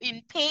are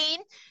in pain,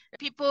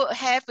 people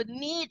have a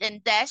need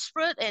and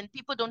desperate, and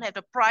people don't have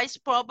the price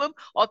problem,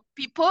 or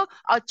people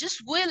are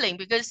just willing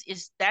because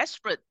it's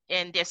desperate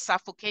and they're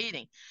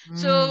suffocating.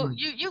 So mm.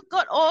 you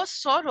got all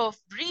sort of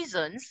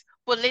reasons,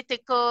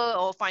 political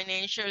or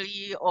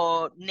financially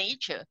or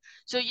nature.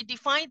 So you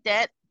define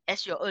that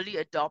as your early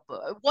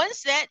adopter.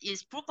 Once that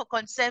is proof of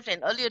concept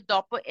and early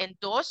adopter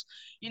endorsed,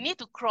 you need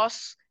to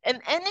cross. And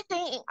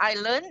anything I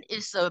learned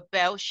is a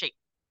bell shape.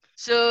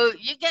 So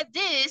you get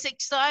this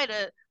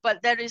excited,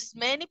 but there is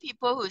many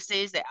people who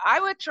says that I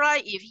will try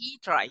if he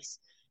tries.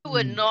 You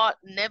will Mm. not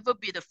never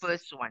be the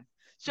first one.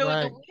 So the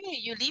Right, way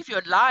you live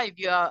your life,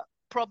 you are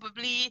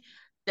probably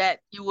that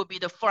you will be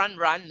the front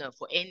runner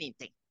for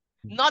anything.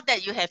 Not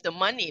that you have the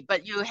money,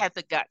 but you have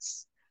the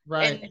guts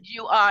and right.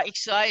 you are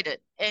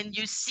excited and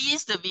you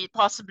seize the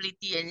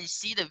possibility and you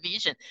see the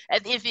vision.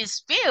 And if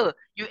it's fail,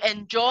 you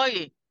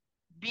enjoy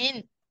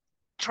being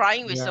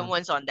trying with Yeah.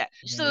 someone's on that.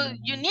 So Yeah.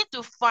 you need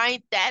to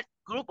find that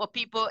group of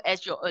people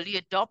as your early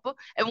adopter.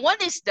 And when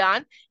it's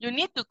done, you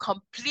need to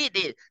complete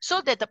it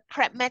so that the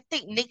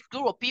pragmatic next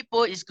group of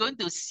people is going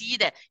to see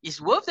that it's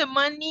worth the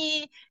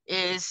money,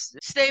 is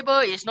stable,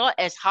 it's not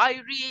as high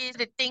risk,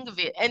 they think of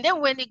it. And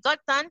then when it got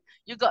done,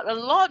 you got a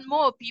lot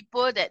more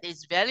people that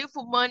is value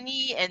for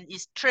money and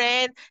is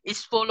trend,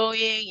 is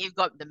following, you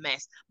got the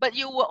mess. But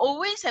you will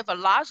always have a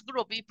last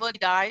group of people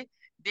die,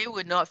 they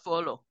will not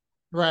follow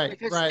Right,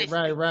 because right, they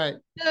right, right,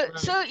 right,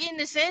 so in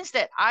the sense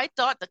that I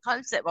thought the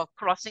concept of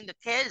crossing the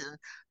chasm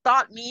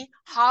taught me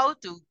how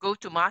to go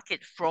to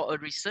market for a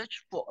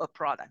research for a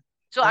product.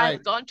 So right.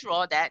 I've gone through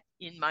all that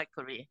in my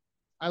career.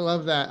 I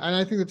love that. And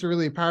I think that's a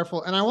really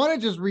powerful. And I want to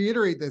just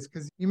reiterate this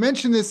because you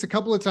mentioned this a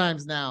couple of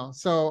times now.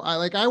 So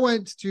I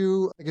went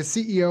to like a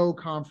CEO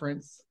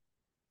conference,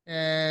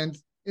 and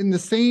in the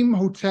same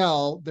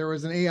hotel there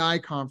was an AI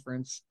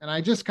conference, and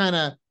I just kind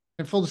of,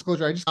 in full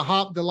disclosure, I just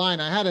hopped the line.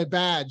 I had a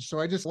badge, so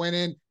I just went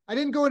in. I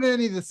didn't go into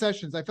any of the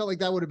sessions. I felt like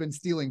that would have been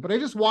stealing, but I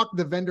just walked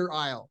the vendor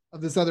aisle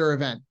of this other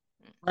event.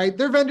 Right?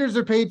 Their vendors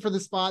are paid for the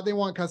spot. They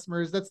want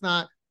customers. That's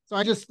not. So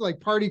I just like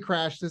party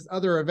crashed this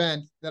other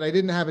event that I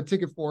didn't have a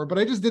ticket for, but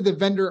I just did the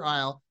vendor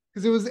aisle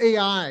because it was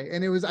AI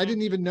and it was, I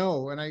didn't even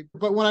know.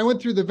 But when I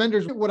went through the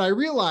vendors, what I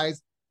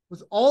realized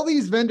was all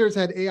these vendors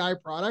had AI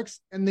products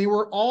and they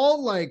were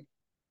all like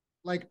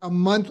a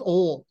month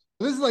old.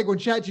 This is like when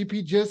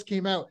ChatGPT just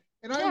came out.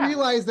 And I Yeah.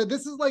 realized that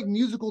this is like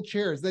musical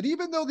chairs, that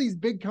even though these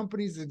big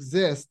companies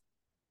exist,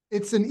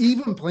 it's an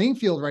even playing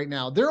field right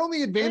now. Their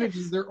only advantage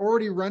is Yes. they're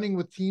already running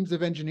with teams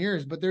of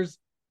engineers, but there's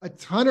a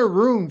ton of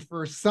room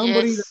for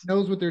somebody that Yes.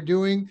 knows what they're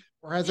doing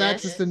or has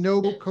access to Yes.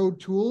 no code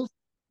tools,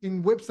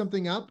 can whip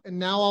something up. And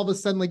now all of a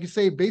sudden, like you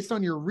say, based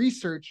on your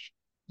research,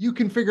 you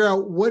can figure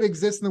out what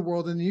exists in the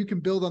world and you can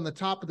build on the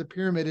top of the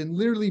pyramid and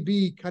literally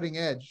be cutting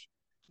edge.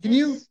 Can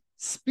you Yes.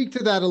 speak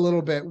to that a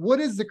little bit? What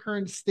is the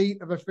current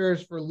state of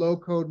affairs for low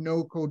code,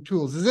 no code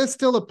tools? Is this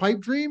still a pipe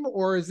dream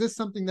or is this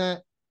something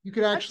that you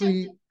could I think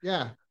actually,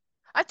 yeah.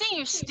 I think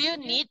you still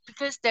need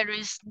because there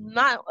is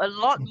not a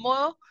lot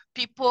more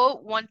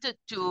people wanted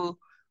to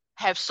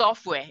have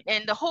software,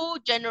 and the whole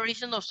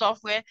generation of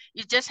software,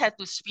 you just have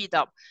to speed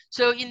up.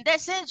 So in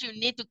that sense, you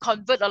need to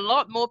convert a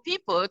lot more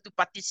people to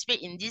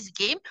participate in this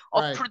game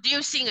of Right.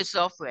 producing a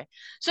software.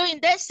 So in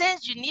that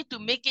sense, you need to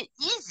make it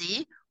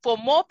easy for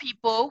more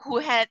people who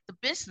had the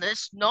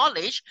business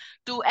knowledge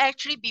to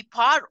actually be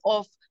part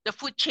of the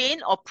food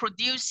chain of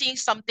producing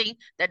something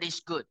that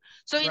is good.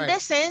 So in Right.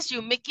 that sense,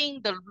 you're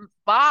making the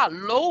bar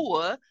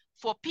lower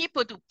for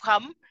people to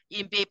come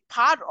and be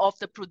part of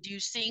the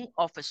producing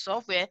of a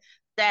software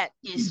that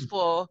is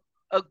for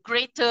a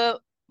greater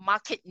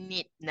market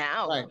need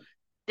now Right.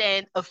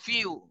 than a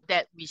few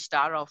that we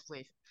start off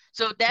with.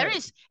 So there Okay.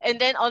 is, and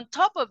then on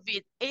top of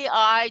it,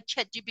 AI,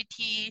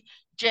 ChatGPT,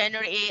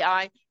 general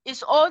AI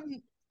is all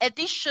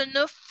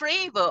additional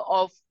flavor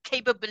of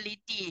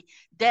capability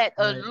that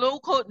a Right. low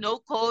code, no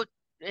code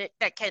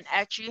that can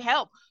actually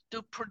help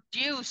to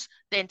produce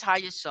the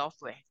entire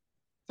software.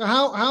 So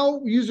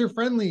how user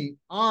friendly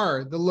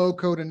are the low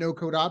code and no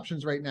code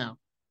options right now?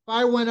 If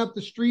I went up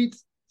the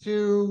streets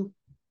to,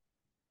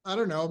 I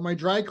don't know, my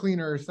dry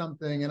cleaner or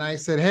something, and I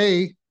said,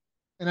 "Hey,"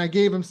 and I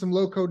gave them some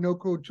low code no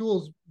code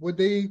tools, would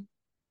they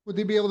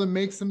be able to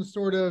make some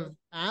sort of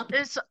app?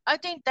 I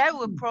think that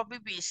would probably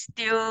be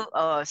still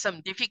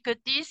some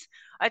difficulties.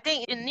 I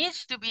think it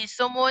needs to be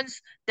someone's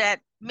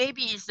that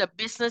maybe is a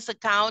business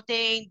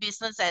accounting,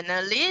 business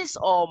analyst,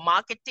 or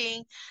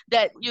marketing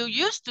that you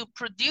used to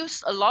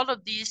produce a lot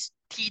of these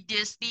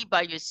tediously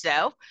by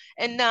yourself,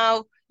 and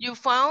now you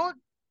found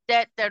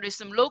that there is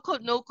some low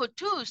code, no code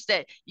tools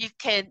that you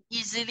can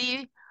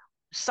easily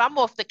some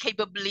of the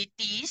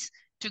capabilities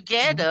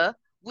together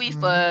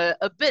with Mm-hmm.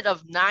 a bit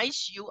of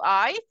nice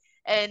UI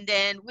and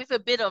then with a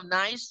bit of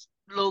nice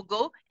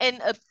logo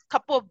and a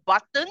couple of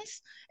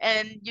buttons,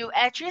 and you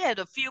actually have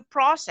a few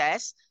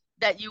process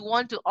that you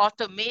want to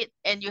automate,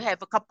 and you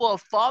have a couple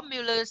of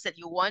formulas that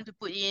you want to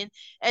put in,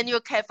 and you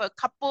have a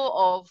couple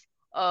of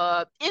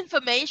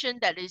information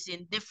that is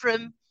in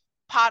different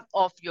part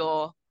of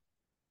your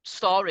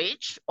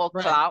storage or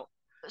Right. cloud.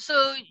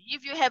 So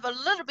if you have a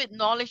little bit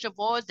knowledge of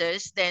all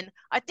this, then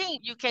I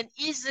think you can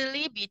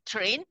easily be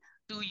trained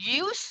to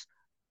use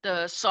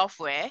the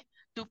software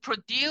to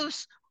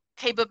produce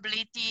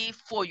capability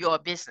for your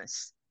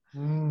business.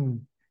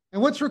 Mm.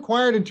 And what's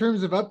required in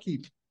terms of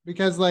upkeep?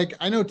 Because, like,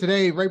 I know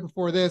today, right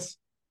before this,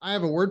 I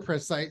have a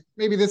WordPress site.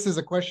 Maybe this is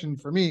a question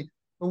for me,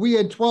 but we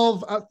had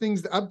 12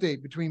 things to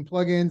update between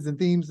plugins and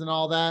themes and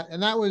all that.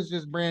 And that was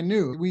just brand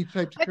new. We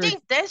typed I create.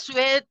 think that's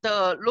where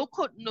the low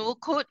code, no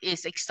code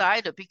is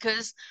excited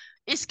because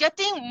it's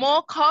getting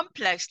more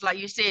complex. Like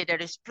you say,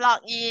 there is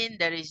plug-in,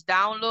 there is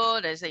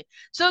download, there's a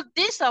so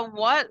these are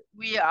what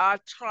we are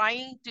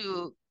trying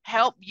to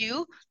help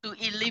you to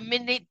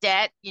eliminate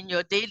that in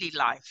your daily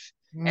life.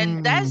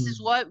 And that Mm.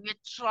 is what we're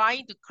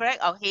trying to crack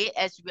our head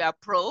as we are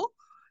pro.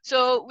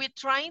 So we're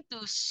trying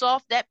to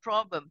solve that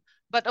problem.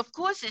 But of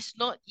course, it's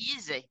not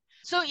easy.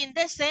 So in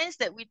that sense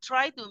that we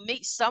try to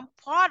make some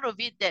part of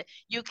it that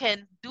you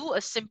can do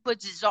a simple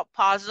jigsaw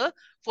puzzle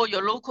for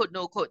your low code,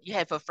 no code, you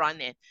have a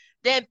front end.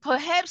 Then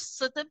perhaps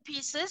certain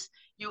pieces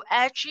you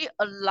actually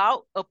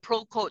allow a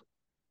pro code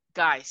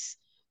guys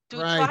to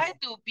Right. try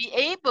to be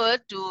able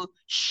to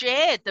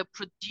share the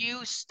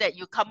produce that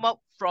you come up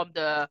from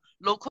the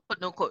low code,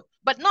 no code,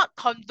 but not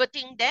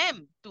converting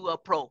them to a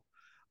pro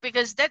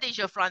because that is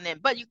your front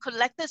end. But you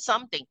collected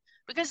something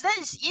because that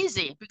is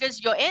easy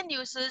because your end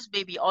users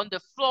may be on the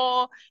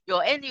floor,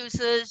 your end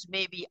users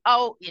may be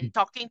out in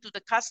talking to the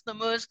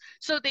customers,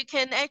 so they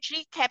can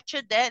actually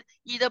capture that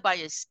either by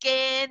a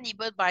scan,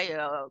 either by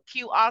a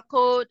QR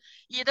code,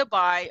 either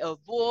by a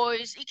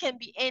voice. It can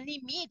be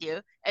any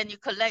media, and you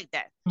collect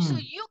that. So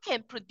Mm. you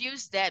can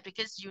produce that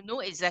because you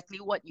know exactly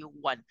what you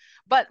want.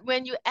 But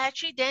when you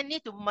actually then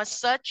need to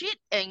massage it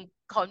and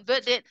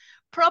convert it,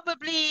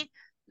 probably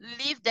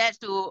leave that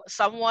to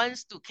someone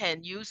who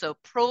can use a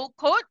pro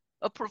code,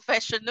 a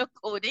professional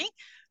coding,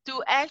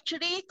 to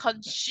actually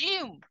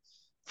consume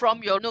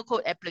from your no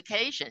code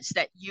applications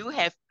that you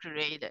have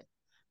created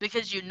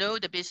because you know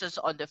the business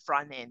on the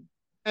front end.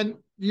 And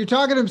you're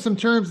talking in some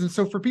terms. And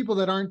so for people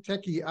that aren't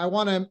techie, I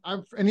want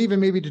to, and even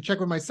maybe to check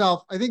with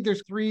myself, I think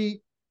there's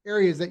three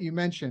areas that you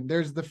mentioned.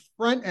 There's the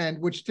front end,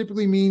 which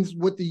typically means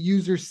what the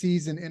user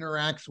sees and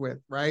interacts with,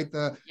 right?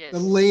 The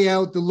Yes.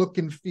 layout, the look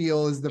and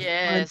feel is the front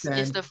Yes, it's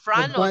end. the The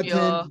front of your,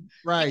 button,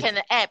 right, it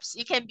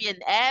can be an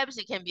apps,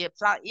 it can be a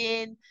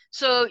plug-in.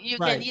 So you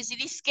can right,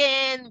 easily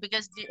scan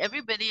because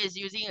everybody is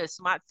using a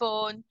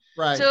smartphone.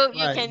 right, So you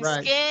right, can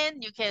right.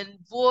 scan, you can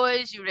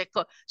voice, you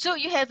record. So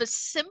you have a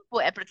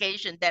simple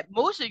application that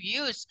most of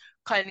you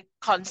can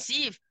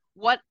conceive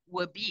what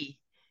will be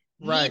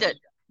Right, needed.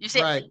 You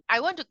say, right,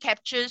 I want to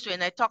capture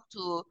when I talk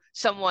to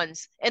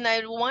someone's and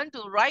I want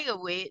to right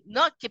away,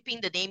 not keeping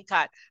the name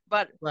card,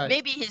 but right,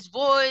 maybe his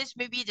voice,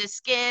 maybe the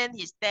scan,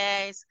 his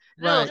text,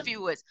 little right,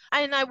 few words.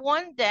 And I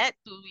want that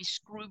to be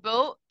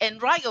scribbled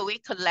and right away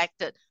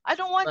collected. I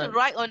don't want to right.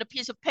 write on a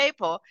piece of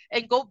paper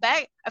and go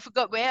back. I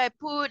forgot where I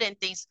put and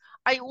things.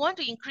 I want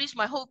to increase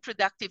my whole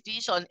productivity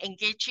on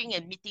engaging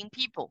and meeting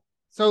people.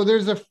 So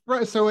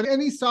so in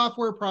any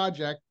software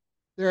project,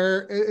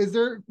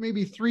 there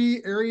maybe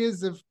three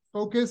areas of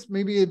focus?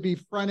 Maybe it'd be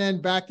front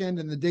end, back end,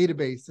 and the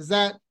database. Is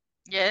that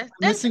Yeah,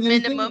 that's missing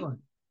anything?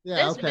 minimum. Yeah,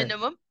 That's okay.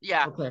 minimum.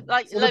 Yeah. Okay.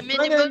 Like So the like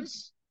front end,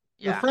 minimums.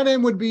 the Yeah. front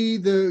end would be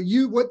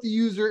what the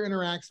user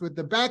interacts with.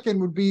 The back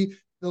end would be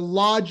the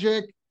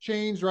logic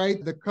change,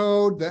 right? The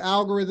code, the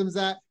algorithms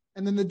that,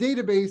 and then the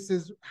database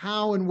is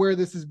how and where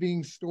this is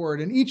being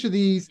stored. And each of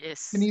these can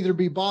Yes. either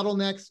be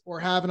bottlenecks or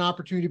have an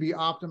opportunity to be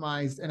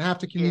optimized and have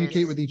to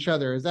communicate Yes. with each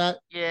other. Is that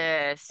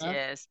Yes. that?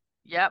 Yes.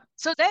 Yep.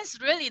 So that's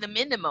really the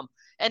minimum.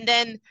 And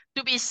then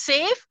to be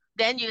safe,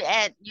 then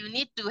you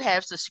need to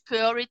have the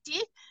security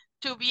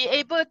to be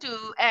able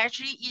to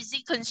actually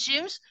easy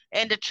consumes.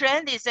 And the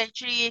trend is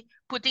actually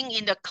putting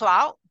in the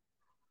cloud.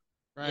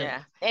 Right.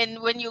 Yeah.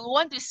 And when you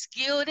want to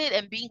scale it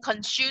and being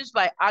consumed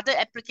by other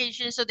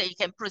applications so that you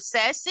can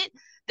process it,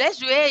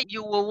 that's where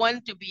you will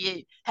want to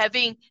be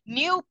having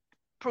new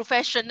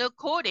professional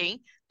coding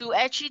to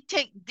actually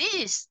take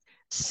these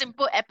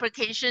simple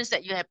applications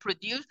that you have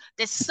produced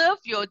that serve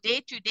your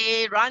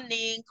day-to-day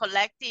running,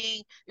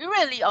 collecting, you're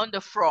really on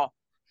the floor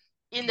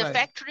in the Right.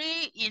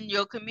 factory, in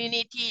your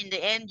community, in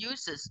the end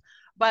users.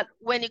 But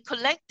when you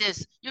collect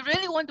this, you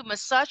really want to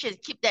massage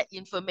and keep that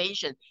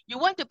information. You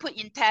want to put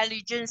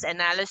intelligence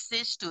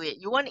analysis to it.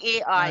 You want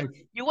AI. Right.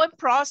 You want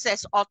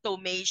process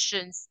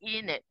automations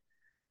in it.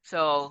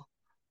 So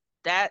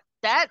that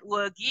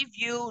will give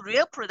you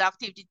real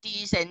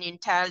productivities and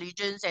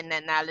intelligence and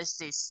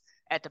analysis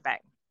at the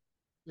back.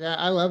 Yeah,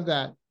 I love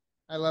that.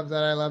 I love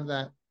that. I love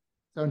that.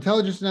 So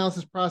intelligence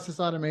analysis, process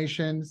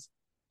automations.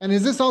 And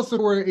is this also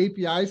where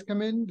APIs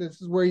come in?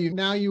 This is where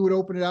you would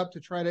open it up to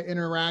try to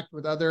interact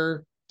with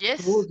other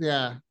Yes. tools?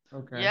 Yeah.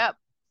 Okay. Yep.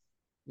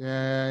 Yeah,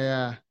 yeah,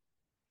 yeah.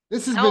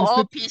 This has Now been all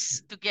such,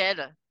 pieced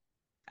together,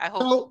 I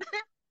hope. so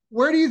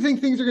where do you think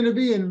things are going to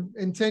be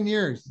in 10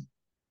 years?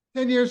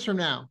 10 years from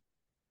now.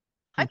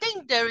 I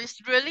think there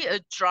is really a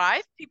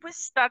drive. People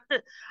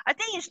started, I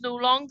think it's no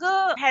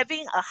longer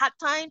having a hard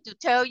time to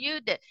tell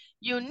you that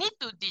you need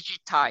to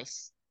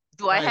digitize.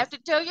 Do I Right. have to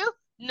tell you?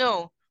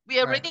 No. We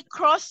Right. already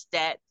crossed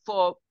that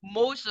for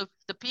most of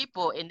the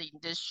people in the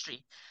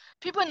industry.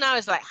 People now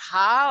is like,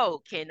 how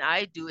can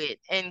I do it?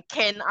 And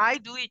can I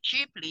do it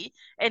cheaply?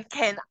 And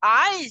can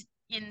I,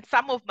 in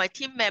some of my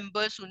team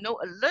members who know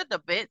a little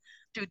bit,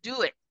 to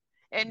do it?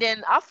 And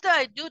then after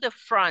I do the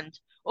front,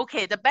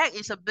 okay, the back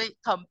is a bit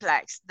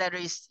complex. There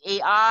is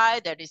AI,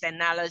 there is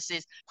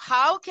analysis.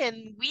 How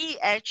can we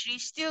actually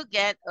still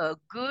get a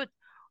good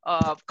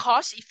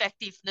cost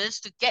effectiveness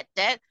to get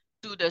that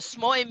to the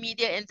small and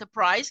medium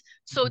enterprise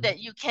so Mhm. that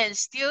you can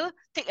still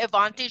take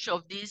advantage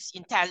of this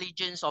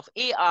intelligence of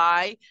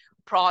AI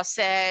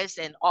process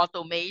and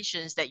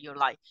automations that you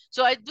like.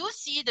 So I do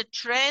see the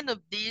trend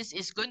of this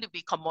is going to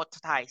be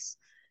commoditized.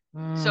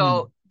 Mm.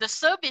 So the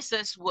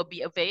services will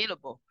be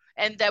available.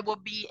 And there will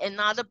be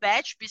another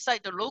batch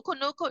beside the local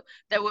no code.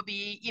 There will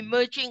be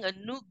emerging a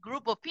new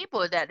group of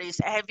people that is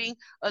having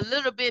a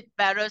little bit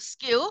better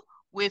skill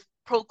with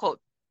pro code,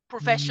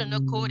 professional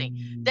coding,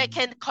 that Mm.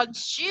 can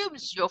consume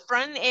your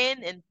front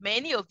end, and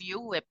many of you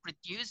who have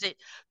produced it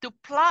to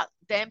plug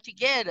them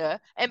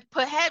together. And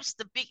perhaps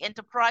the big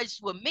enterprise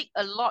will make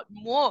a lot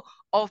more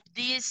of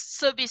these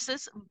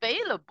services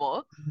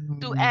available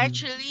to Mm.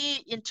 actually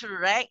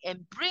interact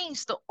and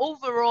brings the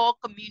overall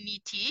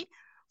community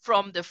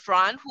from the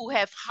front who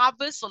have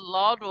harvested a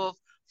lot of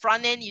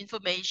front end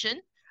information.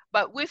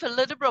 But with a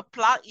little bit of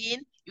plug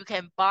in, you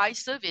can buy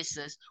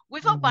services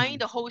without buying Mm.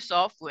 the whole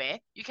software.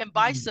 You can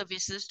buy Mm.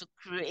 services to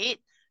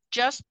create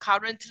just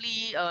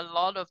currently a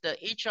lot of the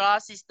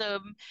HR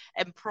system,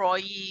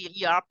 employee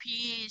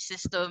ERP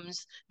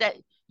systems that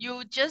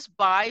you just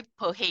buy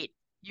per head.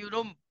 You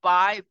don't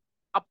buy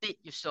update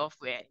your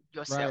software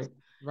yourself. Right.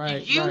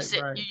 Right.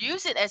 Right. Right. You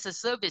use it as a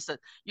service.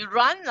 You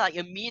run like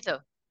a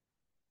meter.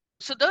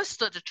 So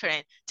those are the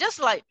trend. Just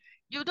like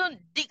you don't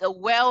dig a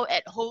well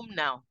at home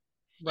now.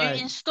 You Right.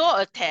 install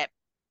a tap.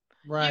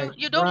 Right.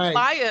 You don't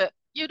Right.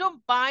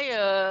 buy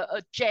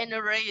a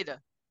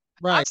generator.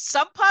 Right.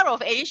 Some part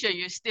of Asia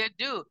you still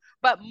do,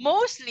 but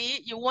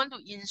mostly you want to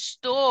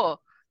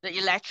install the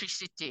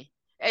electricity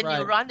and you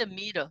Right. run the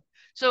meter.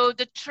 So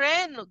the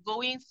trend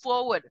going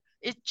forward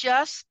is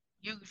just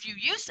if you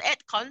use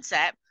that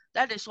concept,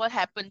 that is what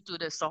happened to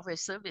the software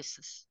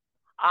services.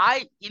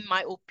 In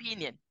my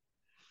opinion.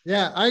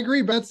 Yeah, I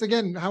agree. But that's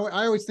again how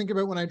I always think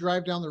about when I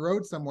drive down the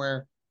road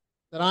somewhere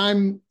that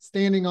I'm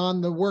standing on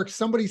the work.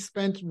 Somebody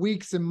spent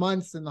weeks and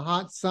months in the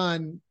hot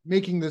sun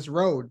making this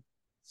road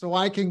so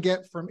I can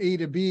get from A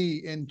to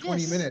B in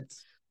 20 Yes,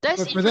 minutes.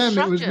 that's But for them,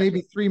 it was infrastructure.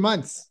 maybe 3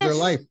 months of their Yes,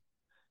 life.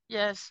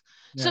 yes.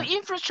 So Yeah.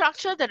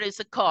 infrastructure, there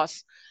is a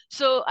cost.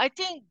 So I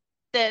think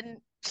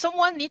then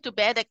someone need to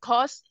bear that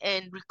cost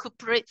and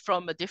recuperate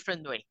from a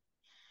different way.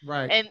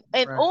 Right. And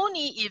Right.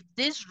 only if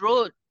this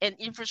road and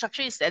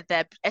infrastructure is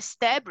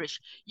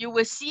established, you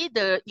will see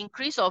the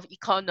increase of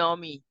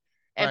economy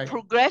and Right.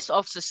 progress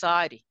of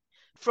society.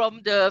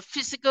 From the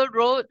physical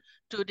road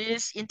to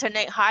this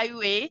internet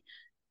highway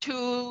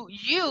to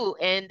you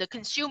and the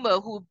consumer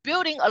who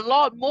building a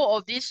lot more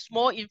of this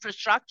small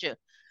infrastructure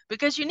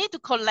because you need to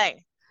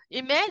collect.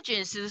 Imagine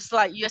it's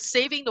like you're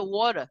saving the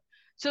water.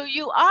 So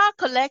you are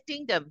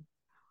collecting them,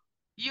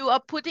 you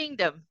are putting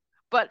them,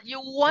 but you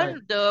Right.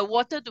 want the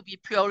water to be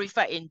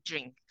purified and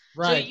drink.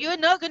 So Right. you're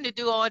not going to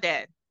do all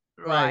that,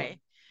 Right. right?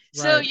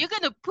 So Right. you're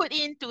going to put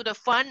into the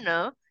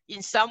funnel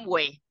in some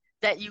way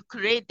that you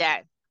create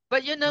that,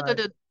 but you're not going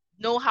Right. to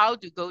know how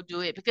to go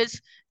do it because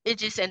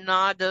it is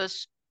another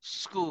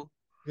school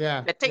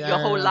Yeah. that take your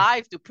Yeah. whole Yeah.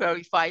 life to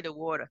purify the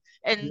water.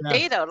 And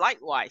Yes. data,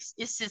 likewise,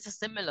 it's just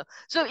similar.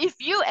 So if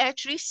you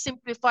actually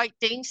simplify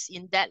things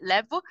in that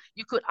level,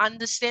 you could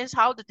understand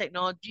how the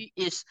technology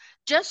is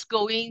just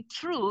going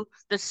through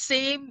the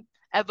same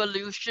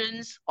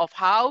evolutions of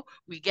how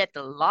we get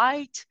the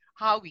light,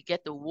 how we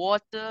get the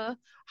water,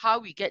 how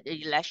we get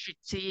the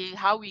electricity,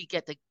 how we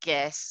get the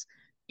gas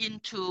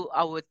into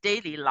our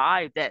daily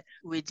life that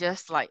we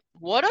just like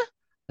water.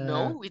 Yeah.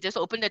 No, we just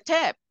open the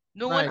tap.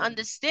 No one Right.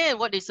 understand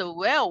what is a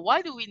well.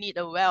 Why do we need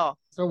a well?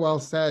 So well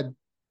said.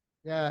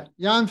 Yeah.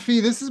 Jan Fee,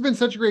 this has been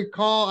such a great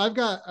call. I've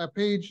got a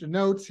page of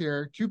notes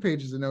here, 2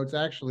 pages of notes,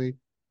 actually.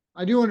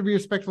 I do want to be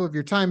respectful of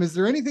your time. Is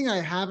there anything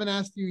I haven't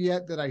asked you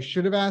yet that I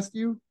should have asked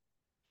you?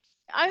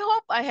 I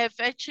hope I have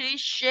actually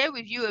shared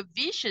with you a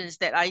visions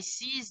that I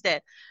see is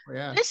that Oh,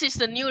 yeah. this is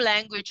the new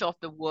language of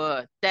the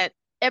world that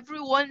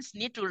everyone's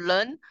need to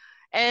learn.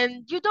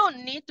 And you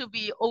don't need to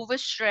be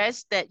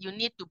overstressed that you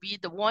need to be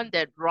the one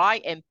that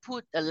write and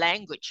put the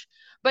language.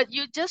 But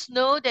you just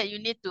know that you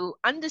need to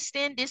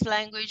understand this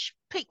language,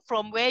 pick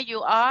from where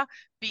you are,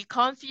 be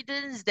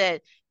confident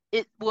that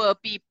it will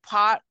be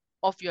part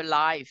of your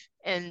life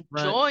and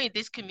Right. join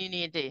this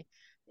community.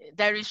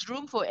 There is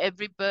room for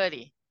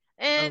everybody.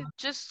 I And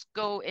just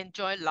go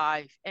enjoy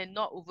life and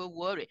not over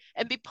worry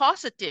and be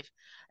positive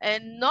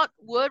and not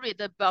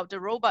worried about the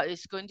robot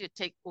is going to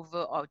take over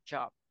our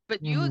job.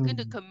 But you are going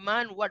to Mhm.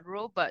 command what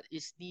robot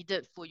is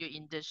needed for your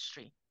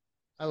industry.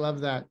 I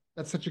love that.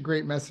 That's such a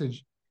great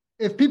message.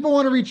 If people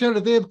want to reach out,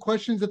 if they have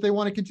questions, if they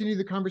want to continue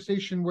the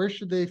conversation, where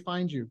should they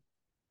find you?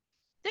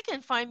 They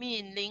can find me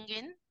in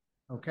LinkedIn.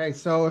 Okay,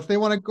 so if they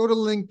want to go to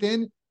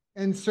LinkedIn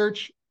and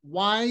search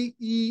Yeah.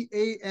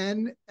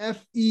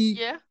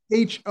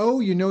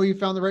 YEANFEHO, you know you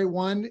found the right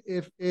one.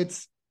 If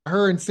it's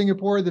her in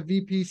Singapore, the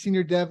VP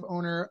Senior Dev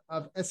Owner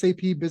of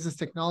SAP Business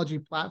Technology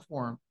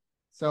Platform.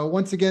 So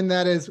once again,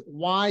 that is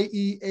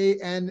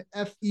YEANFEHO.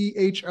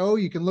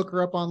 You can look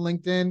her up on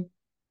LinkedIn.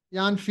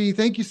 Jan Fee,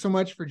 thank you so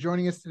much for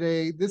joining us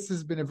today. This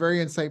has been a very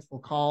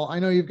insightful call. I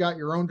know you've got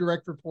your own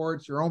direct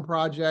reports, your own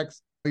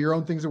projects, your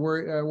own things to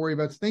worry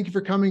about. So thank you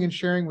for coming and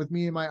sharing with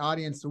me and my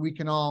audience so we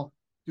can all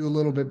do a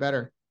little bit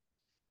better.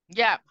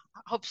 Yeah,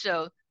 hope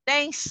so.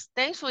 Thanks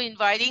for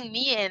inviting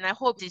me, and I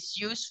hope it's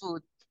useful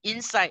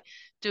insight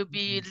to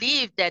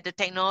believe that the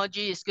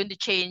technology is going to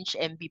change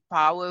and be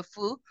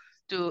powerful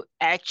to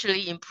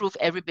actually improve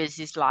every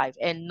business life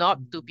and not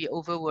to be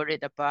over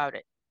worried about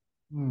it.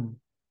 Mm.